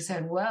 and she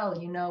said, well,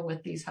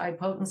 with these high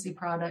potency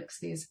products,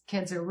 these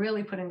kids are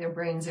really putting their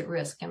brains at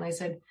risk. And I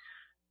said,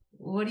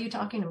 what are you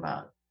talking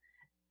about?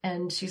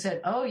 And she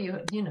said, oh,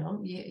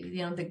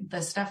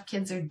 the stuff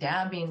kids are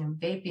dabbing and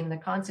vaping, the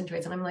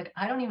concentrates. And I'm like,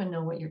 I don't even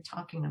know what you're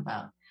talking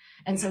about.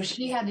 And so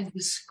she had to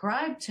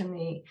describe to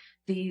me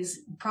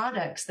these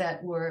products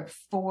that were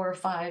 4,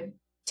 5,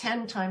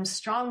 10 times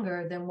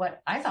stronger than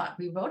what I thought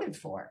we voted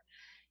for.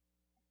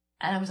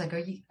 And I was like,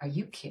 are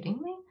you kidding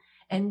me?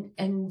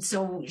 And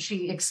so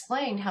she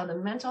explained how the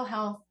mental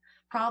health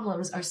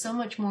problems are so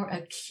much more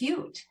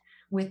acute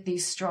with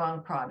these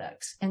strong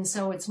products. And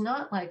so it's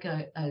not like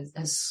a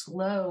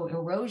slow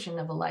erosion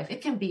of a life.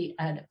 It can be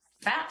a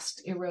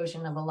fast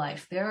erosion of a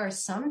life. There are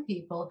some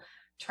people,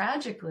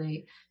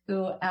 tragically,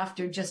 who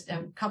after just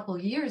a couple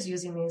of years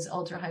using these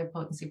ultra high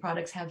potency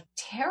products have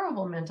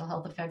terrible mental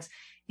health effects,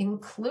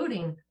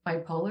 including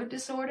bipolar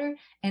disorder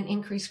and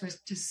increased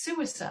risk to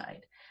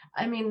suicide.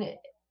 I mean,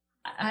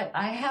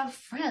 I have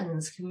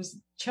friends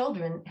whose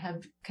children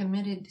have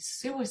committed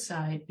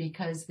suicide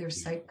because their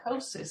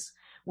psychosis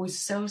was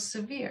so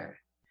severe.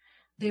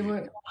 They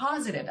were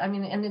positive. I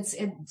mean, and it's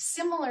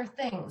similar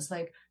things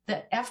like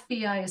the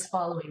FBI is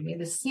following me,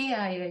 the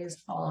CIA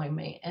is following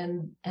me,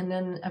 and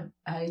then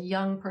a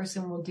young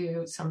person will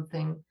do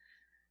something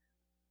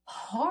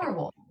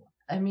horrible.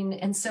 I mean,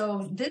 and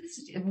so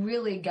this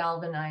really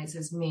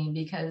galvanizes me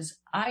because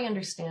I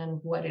understand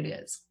what it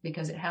is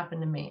because it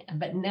happened to me.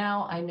 But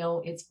now I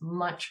know it's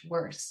much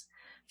worse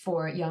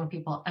for young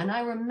people. And I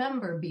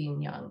remember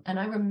being young and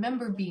I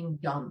remember being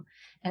dumb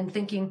and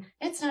thinking,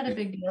 it's not a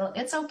big deal.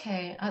 It's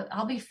okay.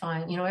 I'll be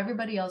fine.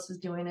 Everybody else is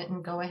doing it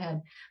and go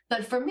ahead.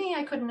 But for me,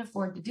 I couldn't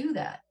afford to do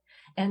that.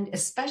 And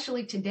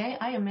especially today,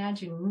 I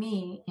imagine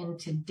me in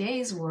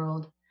today's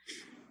world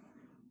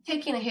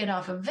taking a hit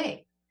off a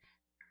vape.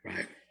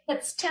 Right.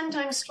 That's 10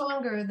 times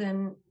stronger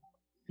than,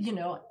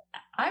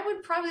 I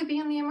would probably be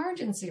in the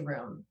emergency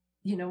room,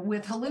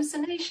 with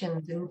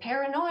hallucinations and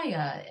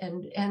paranoia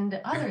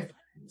and other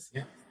things.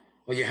 Yeah.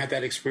 Well, you had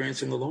that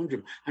experience in the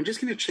laundry. I'm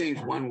just going to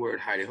change one word,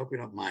 Heidi. I hope you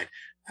don't mind.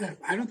 Yeah.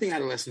 I don't think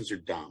adolescents are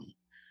dumb.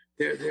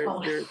 They're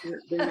not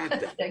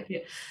dumb. Thank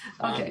you.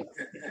 Okay.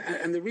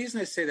 And the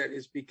reason I say that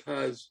is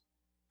because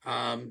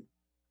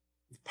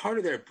part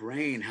of their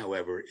brain,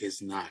 however,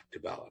 is not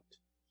developed.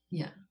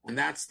 Yeah. And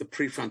that's the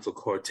prefrontal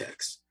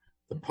cortex,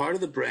 the part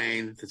of the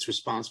brain that's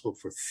responsible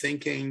for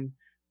thinking,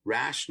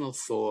 rational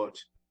thought,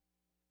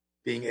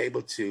 being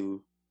able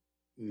to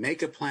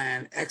make a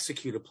plan,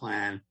 execute a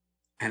plan,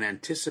 and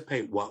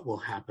anticipate what will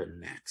happen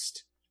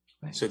next.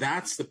 Right. So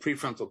that's the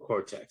prefrontal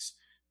cortex.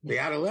 The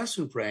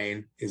adolescent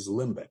brain is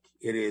limbic.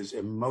 It is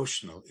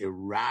emotional,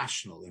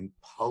 irrational,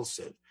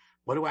 impulsive.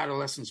 What do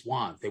adolescents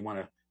want? They want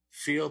to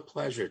feel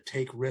pleasure,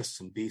 take risks,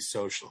 and be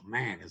social.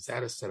 Man, is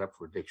that a setup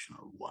for addiction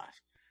or what?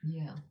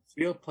 Yeah.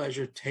 Feel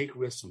pleasure, take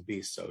risks, and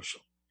be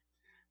social.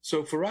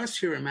 So for us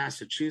here in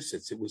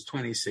Massachusetts, it was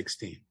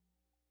 2016.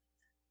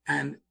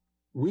 And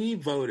we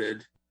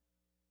voted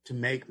to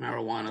make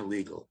marijuana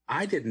legal.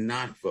 I did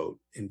not vote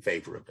in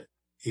favor of it,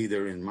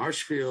 either in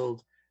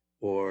Marshfield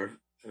or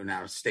in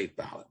our state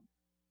ballot.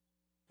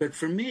 But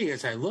for me,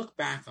 as I look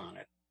back on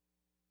it,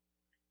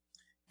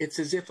 it's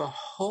as if a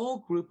whole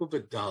group of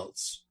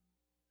adults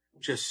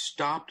just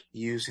stopped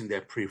using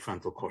their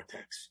prefrontal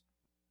cortex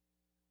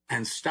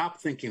and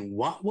stopped thinking,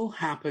 what will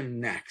happen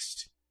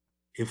next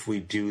if we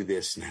do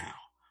this now?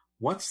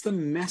 What's the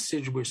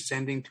message we're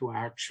sending to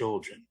our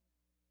children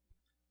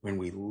when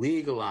we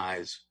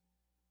legalize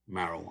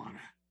marijuana?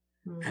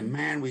 And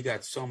man, we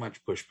got so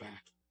much pushback.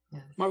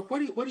 Yes. Mark, what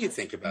do you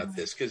think about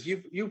this? Because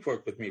you've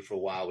worked with me for a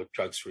while with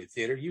drug-free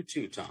theater. You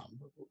too, Tom.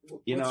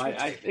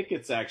 I think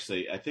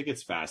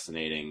it's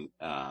fascinating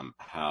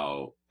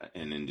how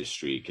an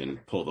industry can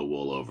pull the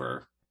wool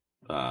over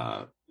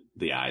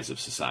the eyes of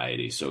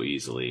society so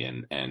easily,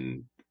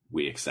 and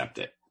we accept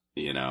it.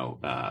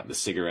 The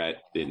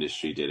cigarette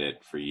industry did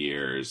it for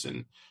years,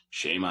 and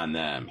shame on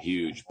them.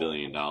 Huge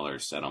billion-dollar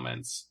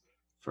settlements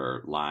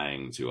for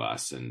lying to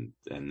us, and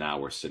now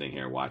we're sitting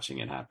here watching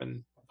it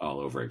happen all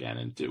over again,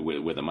 and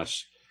with a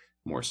much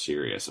more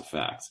serious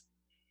effect.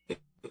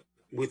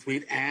 With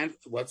weed, and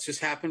what's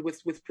just happened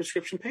with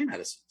prescription pain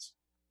medicines,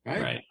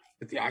 right? Right.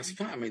 With the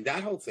OxyContin, I mean,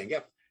 that whole thing.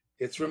 Yep,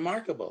 it's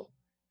remarkable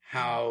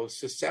how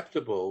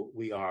susceptible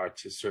we are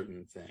to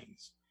certain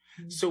things.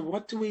 So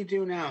what do we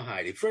do now,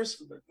 Heidi?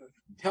 First,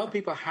 tell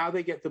people how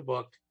they get the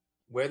book,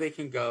 where they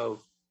can go.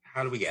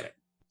 How do we get it?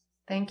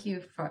 Thank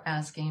you for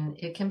asking.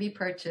 It can be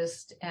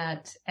purchased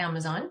at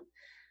Amazon,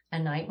 A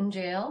Night in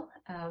Jail,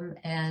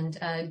 and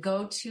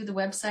go to the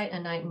website,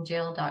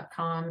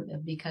 anightinjail.com,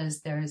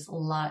 because there's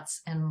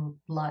lots and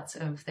lots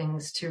of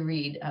things to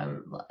read.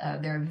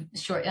 They're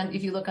short, and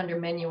if you look under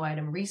menu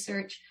item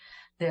research,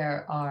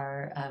 there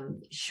are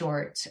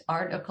short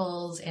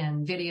articles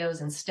and videos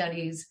and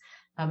studies,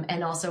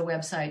 and also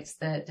websites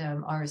that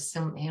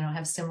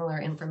have similar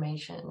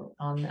information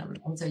on them.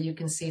 And so you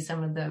can see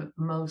some of the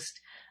most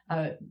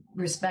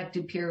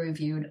respected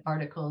peer-reviewed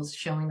articles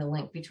showing the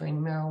link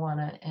between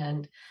marijuana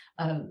and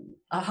a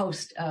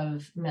host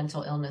of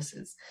mental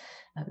illnesses.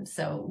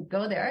 So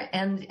go there.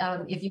 And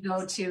if you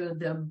go to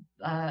the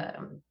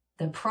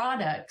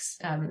products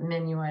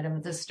menu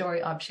item, the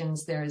story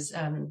options,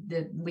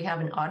 we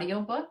have an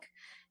audio book,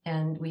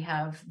 and we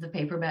have the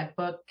paperback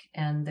book,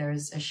 and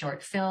there's a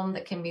short film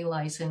that can be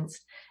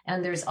licensed,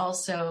 and there's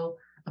also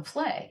a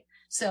play.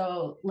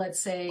 So let's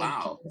say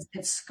kids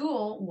at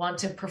school want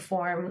to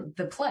perform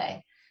the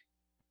play.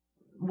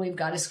 We've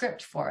got a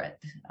script for it.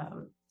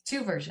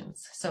 2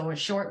 versions. So a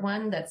short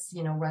one that's,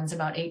 runs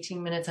about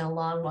 18 minutes, and a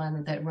long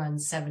one that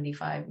runs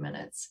 75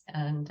 minutes.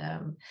 And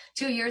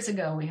 2 years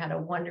ago, we had a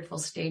wonderful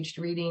staged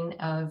reading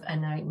of A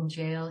Night in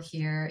Jail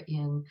here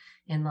in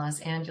Los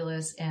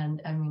Angeles.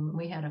 And I mean,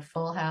 we had a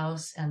full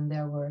house, and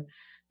there were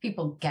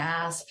people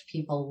gasped,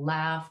 people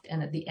laughed.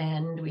 And at the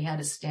end, we had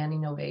a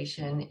standing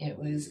ovation. It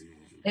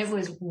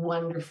was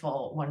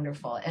wonderful,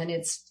 wonderful. And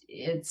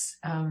it's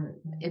an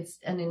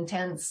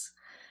intense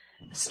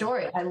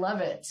story. I love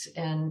it.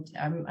 And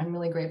I'm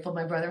really grateful.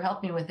 My brother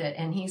helped me with it.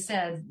 And he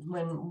said,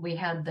 when we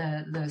had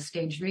the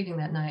staged reading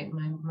that night,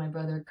 my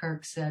brother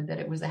Kirk said that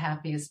it was the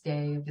happiest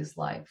day of his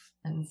life.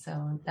 And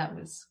so that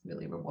was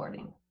really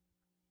rewarding.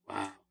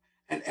 Wow.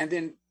 And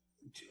then,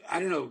 I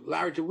don't know,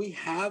 Lara, do we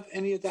have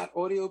any of that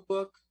audio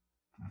book?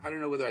 I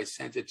don't know whether I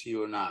sent it to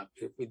you or not.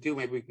 If we do,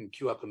 maybe we can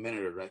queue up a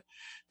minute or right.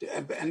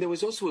 And there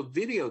was also a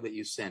video that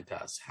you sent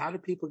us. How do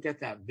people get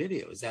that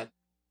video? Is that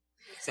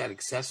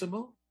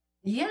accessible?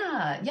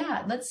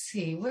 Yeah. Let's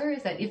see. Where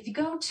is that? If you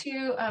go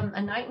to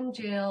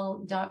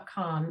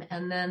anightinjail.com,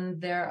 and then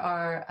there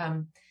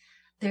are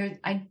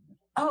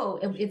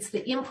it's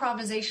the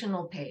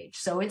improvisational page.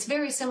 So it's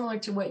very similar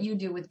to what you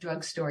do with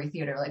Drug Story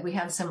Theater. Like, we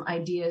have some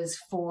ideas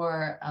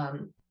for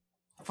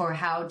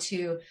how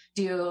to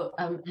do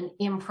an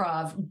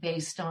improv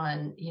based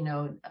on,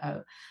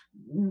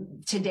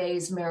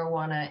 today's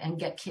marijuana, and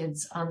get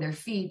kids on their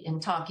feet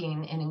and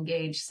talking and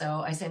engaged.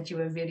 So I sent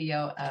you a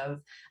video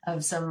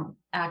of some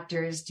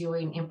actors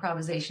doing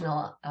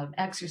improvisational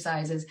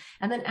exercises.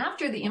 And then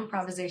after the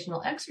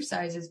improvisational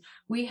exercises,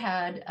 we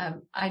had,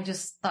 I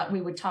just thought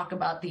we would talk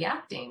about the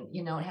acting,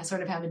 and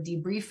sort of have a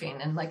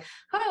debriefing, and like,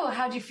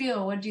 how'd you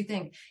feel? What did you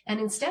think?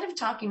 And instead of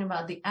talking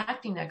about the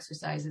acting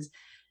exercises,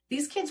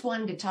 these kids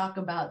wanted to talk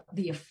about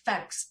the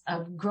effects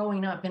of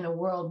growing up in a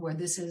world where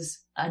this is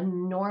a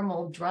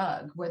normal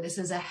drug, where this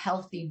is a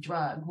healthy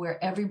drug,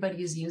 where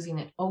everybody is using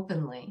it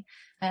openly.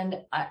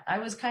 And I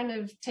was kind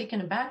of taken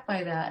aback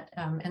by that.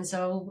 And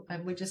so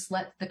we just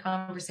let the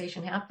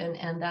conversation happen.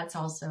 And that's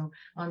also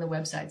on the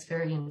website. It's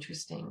very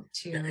interesting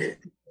too.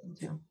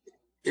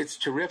 It's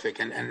terrific.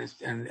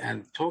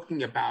 And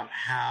talking about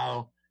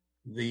how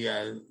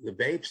the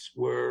vapes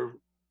were,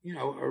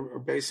 are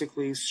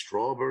basically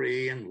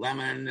strawberry and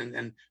lemon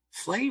and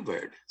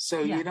flavored.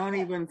 So you don't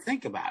even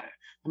think about it.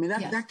 I mean,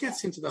 that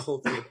gets into the whole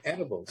thing of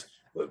edibles.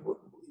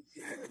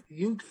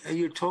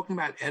 You're talking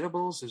about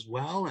edibles as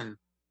well, and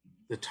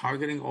the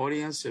targeting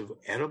audience of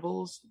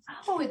edibles?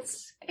 Oh,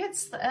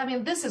 I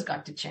mean, this has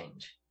got to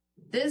change.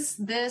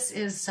 This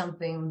is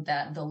something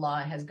that the law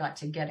has got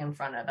to get in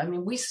front of. I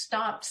mean, we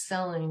stopped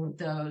selling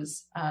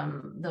those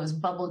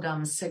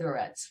bubblegum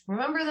cigarettes.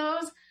 Remember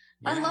those?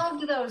 Yeah. I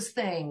loved those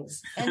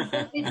things.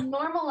 And it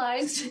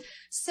normalized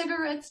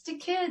cigarettes to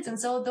kids. And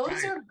so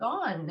those are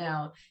gone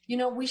now.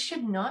 We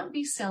should not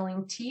be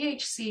selling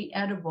THC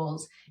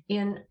edibles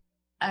in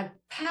a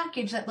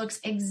package that looks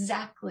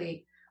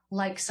exactly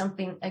like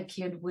something a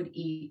kid would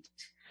eat.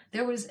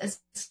 There was a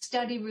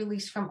study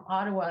released from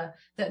Ottawa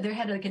that there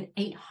had like an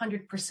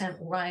 800%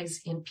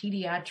 rise in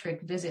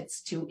pediatric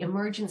visits to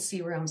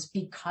emergency rooms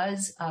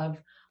because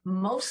of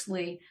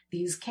mostly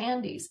these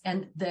candies.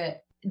 And the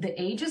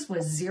ages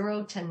was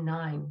 0 to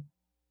 9.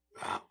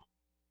 Wow.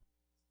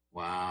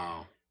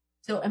 Wow.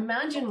 So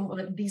imagine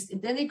what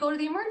then they go to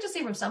the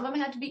emergency room. Some of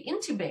them had to be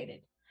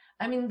intubated.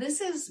 I mean,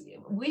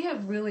 we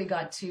have really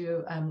got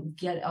to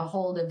get a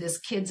hold of this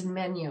kids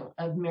menu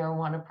of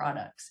marijuana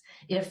products.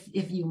 If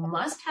you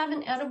must have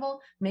an edible,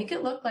 make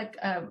it look like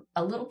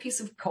a little piece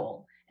of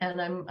coal.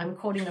 And I'm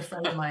quoting a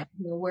friend of mine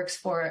who works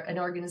for an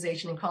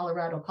organization in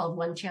Colorado called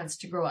One Chance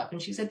to Grow Up.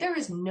 And she said, there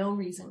is no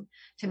reason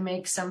to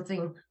make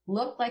something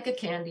look like a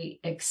candy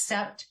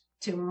except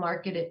to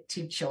market it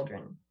to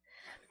children.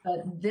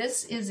 But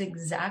this is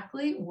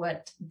exactly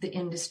what the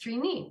industry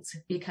needs,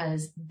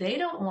 because they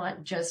don't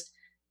want just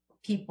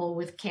people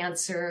with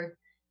cancer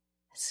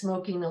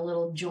smoking a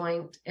little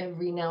joint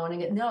every now and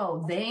again.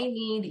 No, they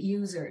need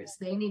users.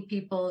 They need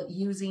people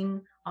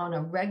using on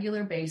a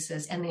regular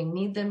basis, and they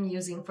need them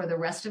using for the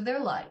rest of their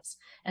lives.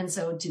 And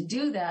so to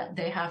do that,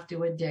 they have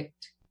to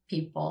addict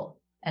people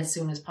as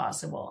soon as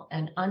possible.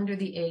 And under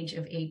the age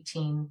of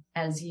 18,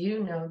 as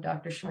you know,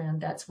 Dr. Schran,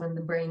 that's when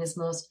the brain is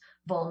most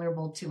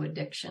vulnerable to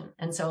addiction.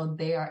 And so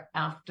they are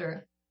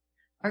after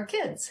our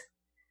kids.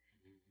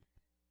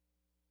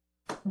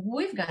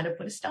 We've got to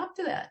put a stop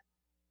to that.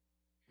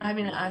 I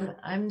mean,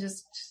 I'm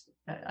just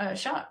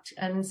shocked.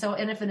 And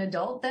if an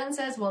adult then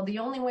says, well, the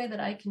only way that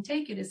I can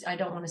take it is I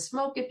don't want to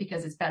smoke it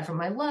because it's bad for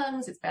my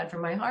lungs, it's bad for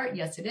my heart.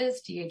 Yes, it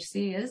is.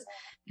 THC is.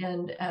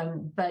 And,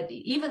 but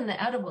even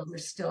the edibles are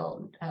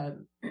still,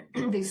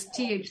 these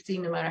THC,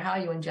 no matter how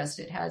you ingest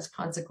it, has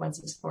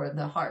consequences for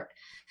the heart.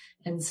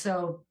 And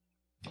so,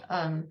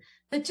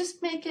 but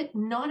just make it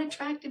not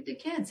attractive to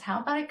kids. How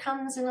about it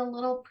comes in a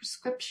little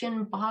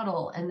prescription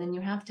bottle and then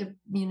you have to,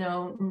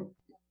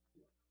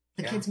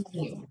 the kids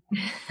menu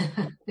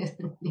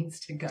needs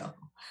to go.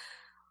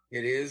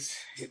 It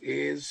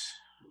is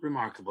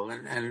remarkable.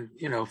 And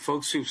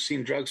folks who've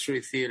seen Drugstore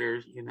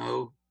Theater,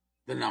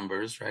 the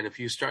numbers, right? If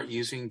you start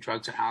using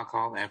drugs and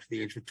alcohol after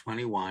the age of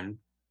 21,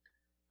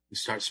 you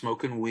start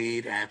smoking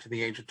weed after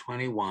the age of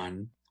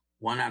 21,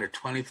 1 out of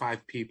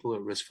 25 people are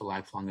at risk for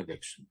lifelong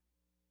addiction.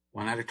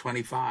 1 out of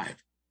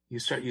 25. You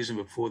start using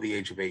before the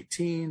age of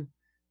 18,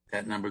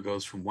 that number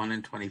goes from 1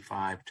 in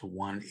 25 to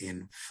 1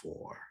 in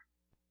 4.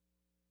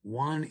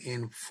 1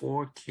 in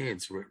 4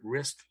 kids are at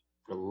risk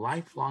for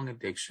lifelong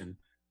addiction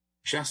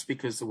just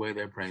because the way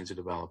their brains are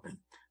developing.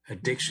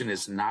 Addiction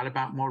is not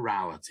about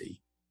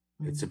morality.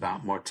 It's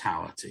about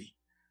mortality.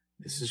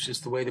 This is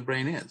just the way the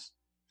brain is.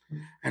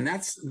 And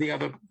that's the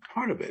other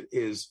part of it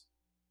is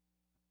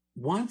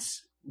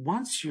once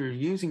you're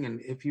using,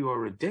 and if you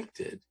are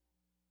addicted,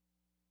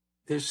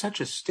 there's such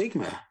a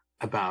stigma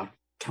about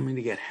coming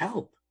to get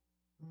help.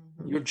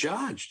 Mm-hmm. You're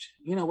judged.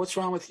 What's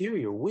wrong with you?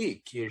 You're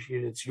weak.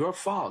 It's your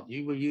fault.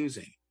 You were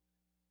using.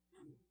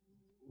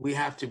 We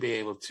have to be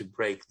able to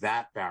break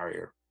that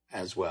barrier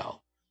as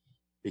well.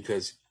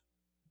 Because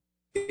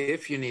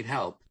if you need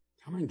help,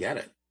 come and get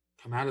it.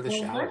 Come out of the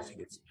showers and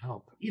get some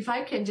help. If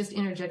I could just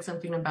interject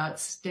something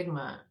about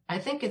stigma, I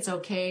think it's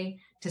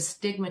okay to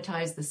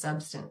stigmatize the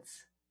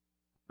substance,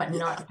 but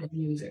not the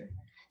user.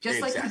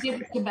 Just like we did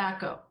with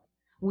tobacco.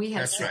 We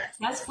have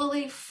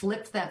successfully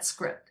flipped that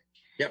script.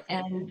 Yep.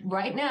 And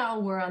right now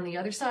we're on the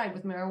other side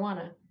with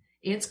marijuana.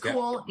 It's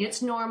cool. Yep.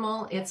 It's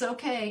normal. It's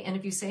okay. And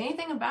if you say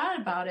anything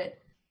bad about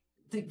it,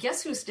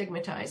 guess who's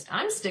stigmatized?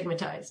 I'm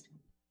stigmatized.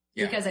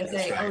 Yeah, because I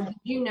say, oh, did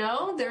you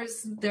know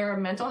there are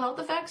mental health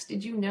effects?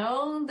 Did you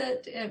know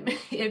that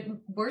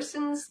it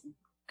worsens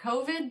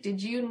COVID?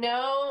 Did you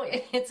know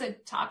it's a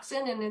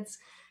toxin and it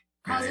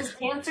causes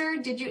cancer?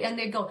 Did you? And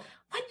they go,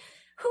 what?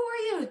 Who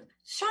are you?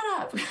 Shut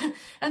up.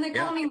 And they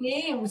call me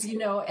names,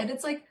 and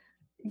it's like,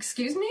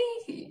 excuse me,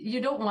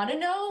 you don't want to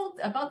know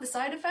about the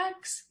side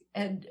effects?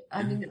 And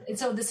I mean, and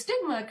so the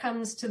stigma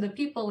comes to the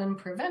people in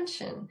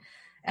prevention.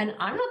 And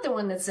I'm not the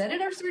one that said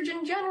it. Our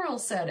Surgeon General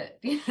said it.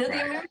 The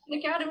American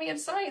Academy of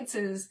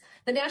Sciences,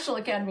 the National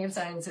Academy of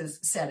Sciences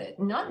said it,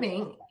 not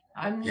me.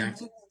 I'm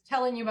just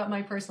telling you about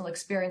my personal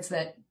experience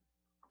that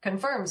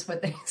confirms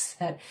what they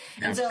said.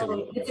 And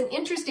so it's an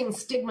interesting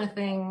stigma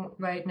thing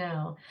right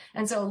now.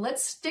 And so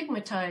let's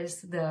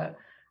stigmatize the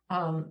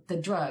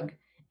drug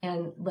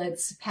and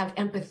let's have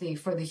empathy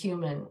for the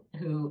human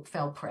who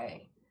fell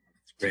prey.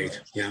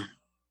 Great. Yeah.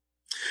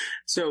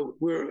 So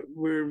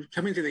we're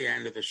coming to the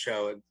end of the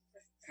show. And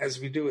as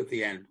we do at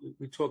the end,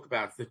 we talk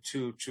about the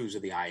 2 truths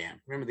of the I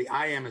am. Remember, the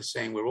I am is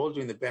saying we're all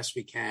doing the best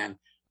we can,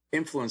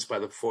 influenced by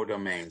the 4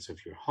 domains of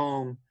your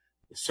home,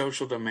 the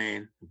social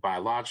domain, the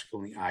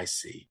biological, and the I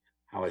see.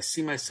 How I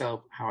see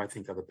myself, how I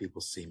think other people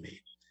see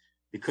me.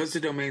 Because the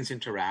domains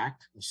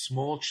interact, a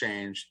small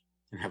change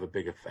can have a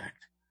big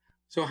effect.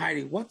 So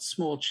Heidi, what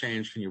small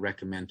change can you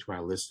recommend to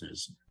our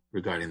listeners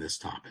regarding this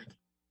topic?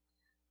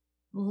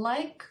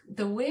 Like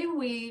the way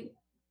we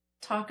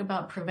talk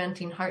about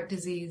preventing heart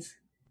disease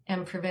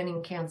and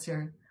preventing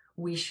cancer,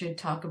 we should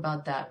talk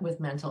about that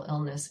with mental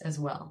illness as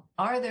well.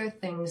 Are there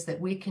things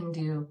that we can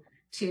do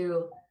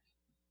to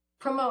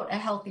promote a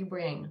healthy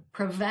brain,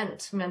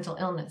 prevent mental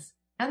illness.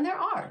 And there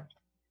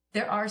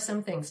are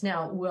some things.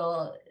 Now,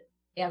 will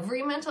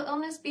every mental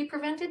illness be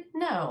prevented?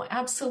 No,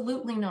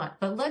 absolutely not.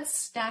 But let's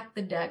stack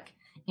the deck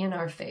in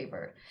our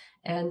favor.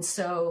 And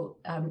so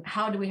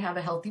how do we have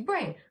a healthy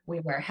brain? We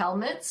wear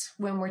helmets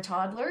when we're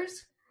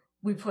toddlers.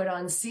 We put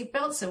on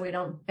seatbelts so we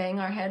don't bang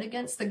our head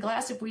against the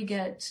glass if we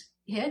get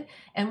hit.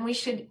 And we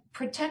should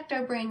protect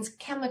our brains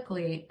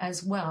chemically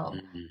as well.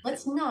 Mm-hmm.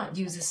 Let's not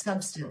use a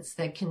substance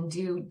that can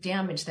do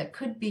damage that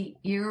could be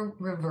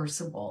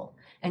irreversible.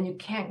 And you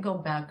can't go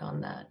back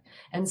on that.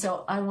 And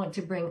so I want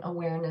to bring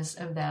awareness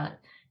of that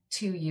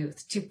to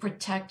youth, to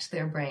protect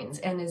their brains.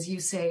 And as you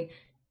say,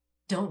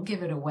 don't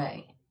give it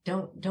away.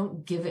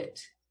 Don't give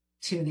it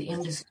to the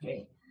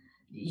industry.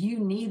 You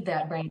need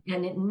that brain,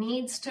 and it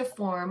needs to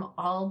form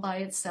all by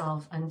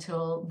itself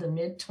until the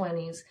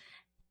mid-20s.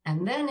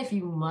 And then if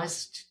you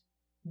must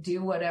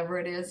do whatever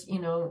it is,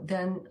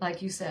 then,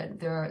 like you said,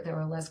 there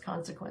are less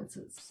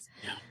consequences.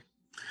 Yeah.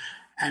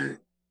 And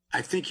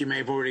I think you may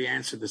have already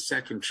answered the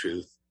second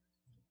truth.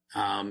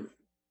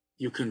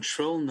 You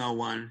control no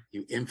one,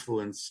 you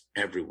influence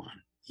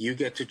everyone. You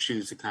get to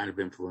choose the kind of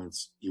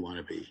influence you want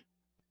to be.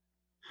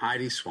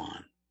 Heidi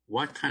Swan,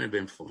 what kind of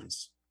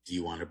influence do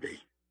you want to be?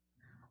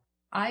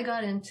 I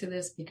got into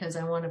this because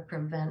I want to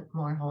prevent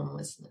more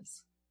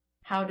homelessness.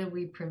 How do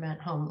we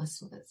prevent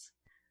homelessness?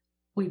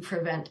 We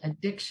prevent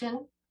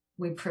addiction.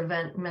 We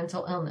prevent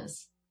mental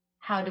illness.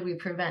 How do we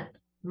prevent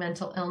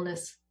mental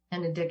illness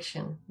and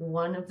addiction?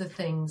 One of the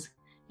things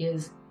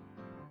is,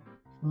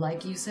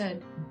 like you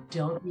said,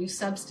 don't use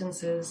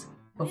substances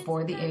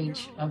before the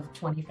age of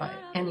 25,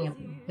 any of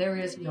them. There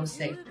is no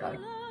safe drug.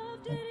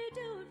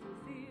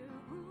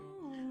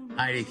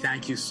 Heidi,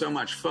 thank you so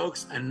much.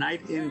 Folks, A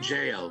Night in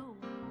Jail.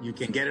 You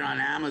can get it on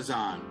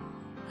Amazon,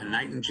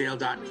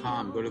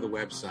 anightinjail.com. Go to the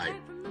website.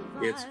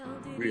 It's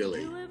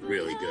really,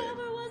 really good.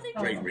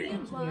 Great read.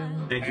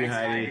 Thank you,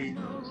 Heidi.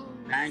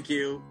 Thank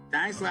you.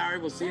 Thanks, Larry.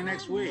 We'll see you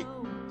next week.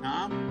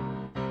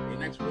 Tom, see you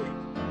next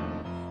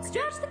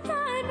week.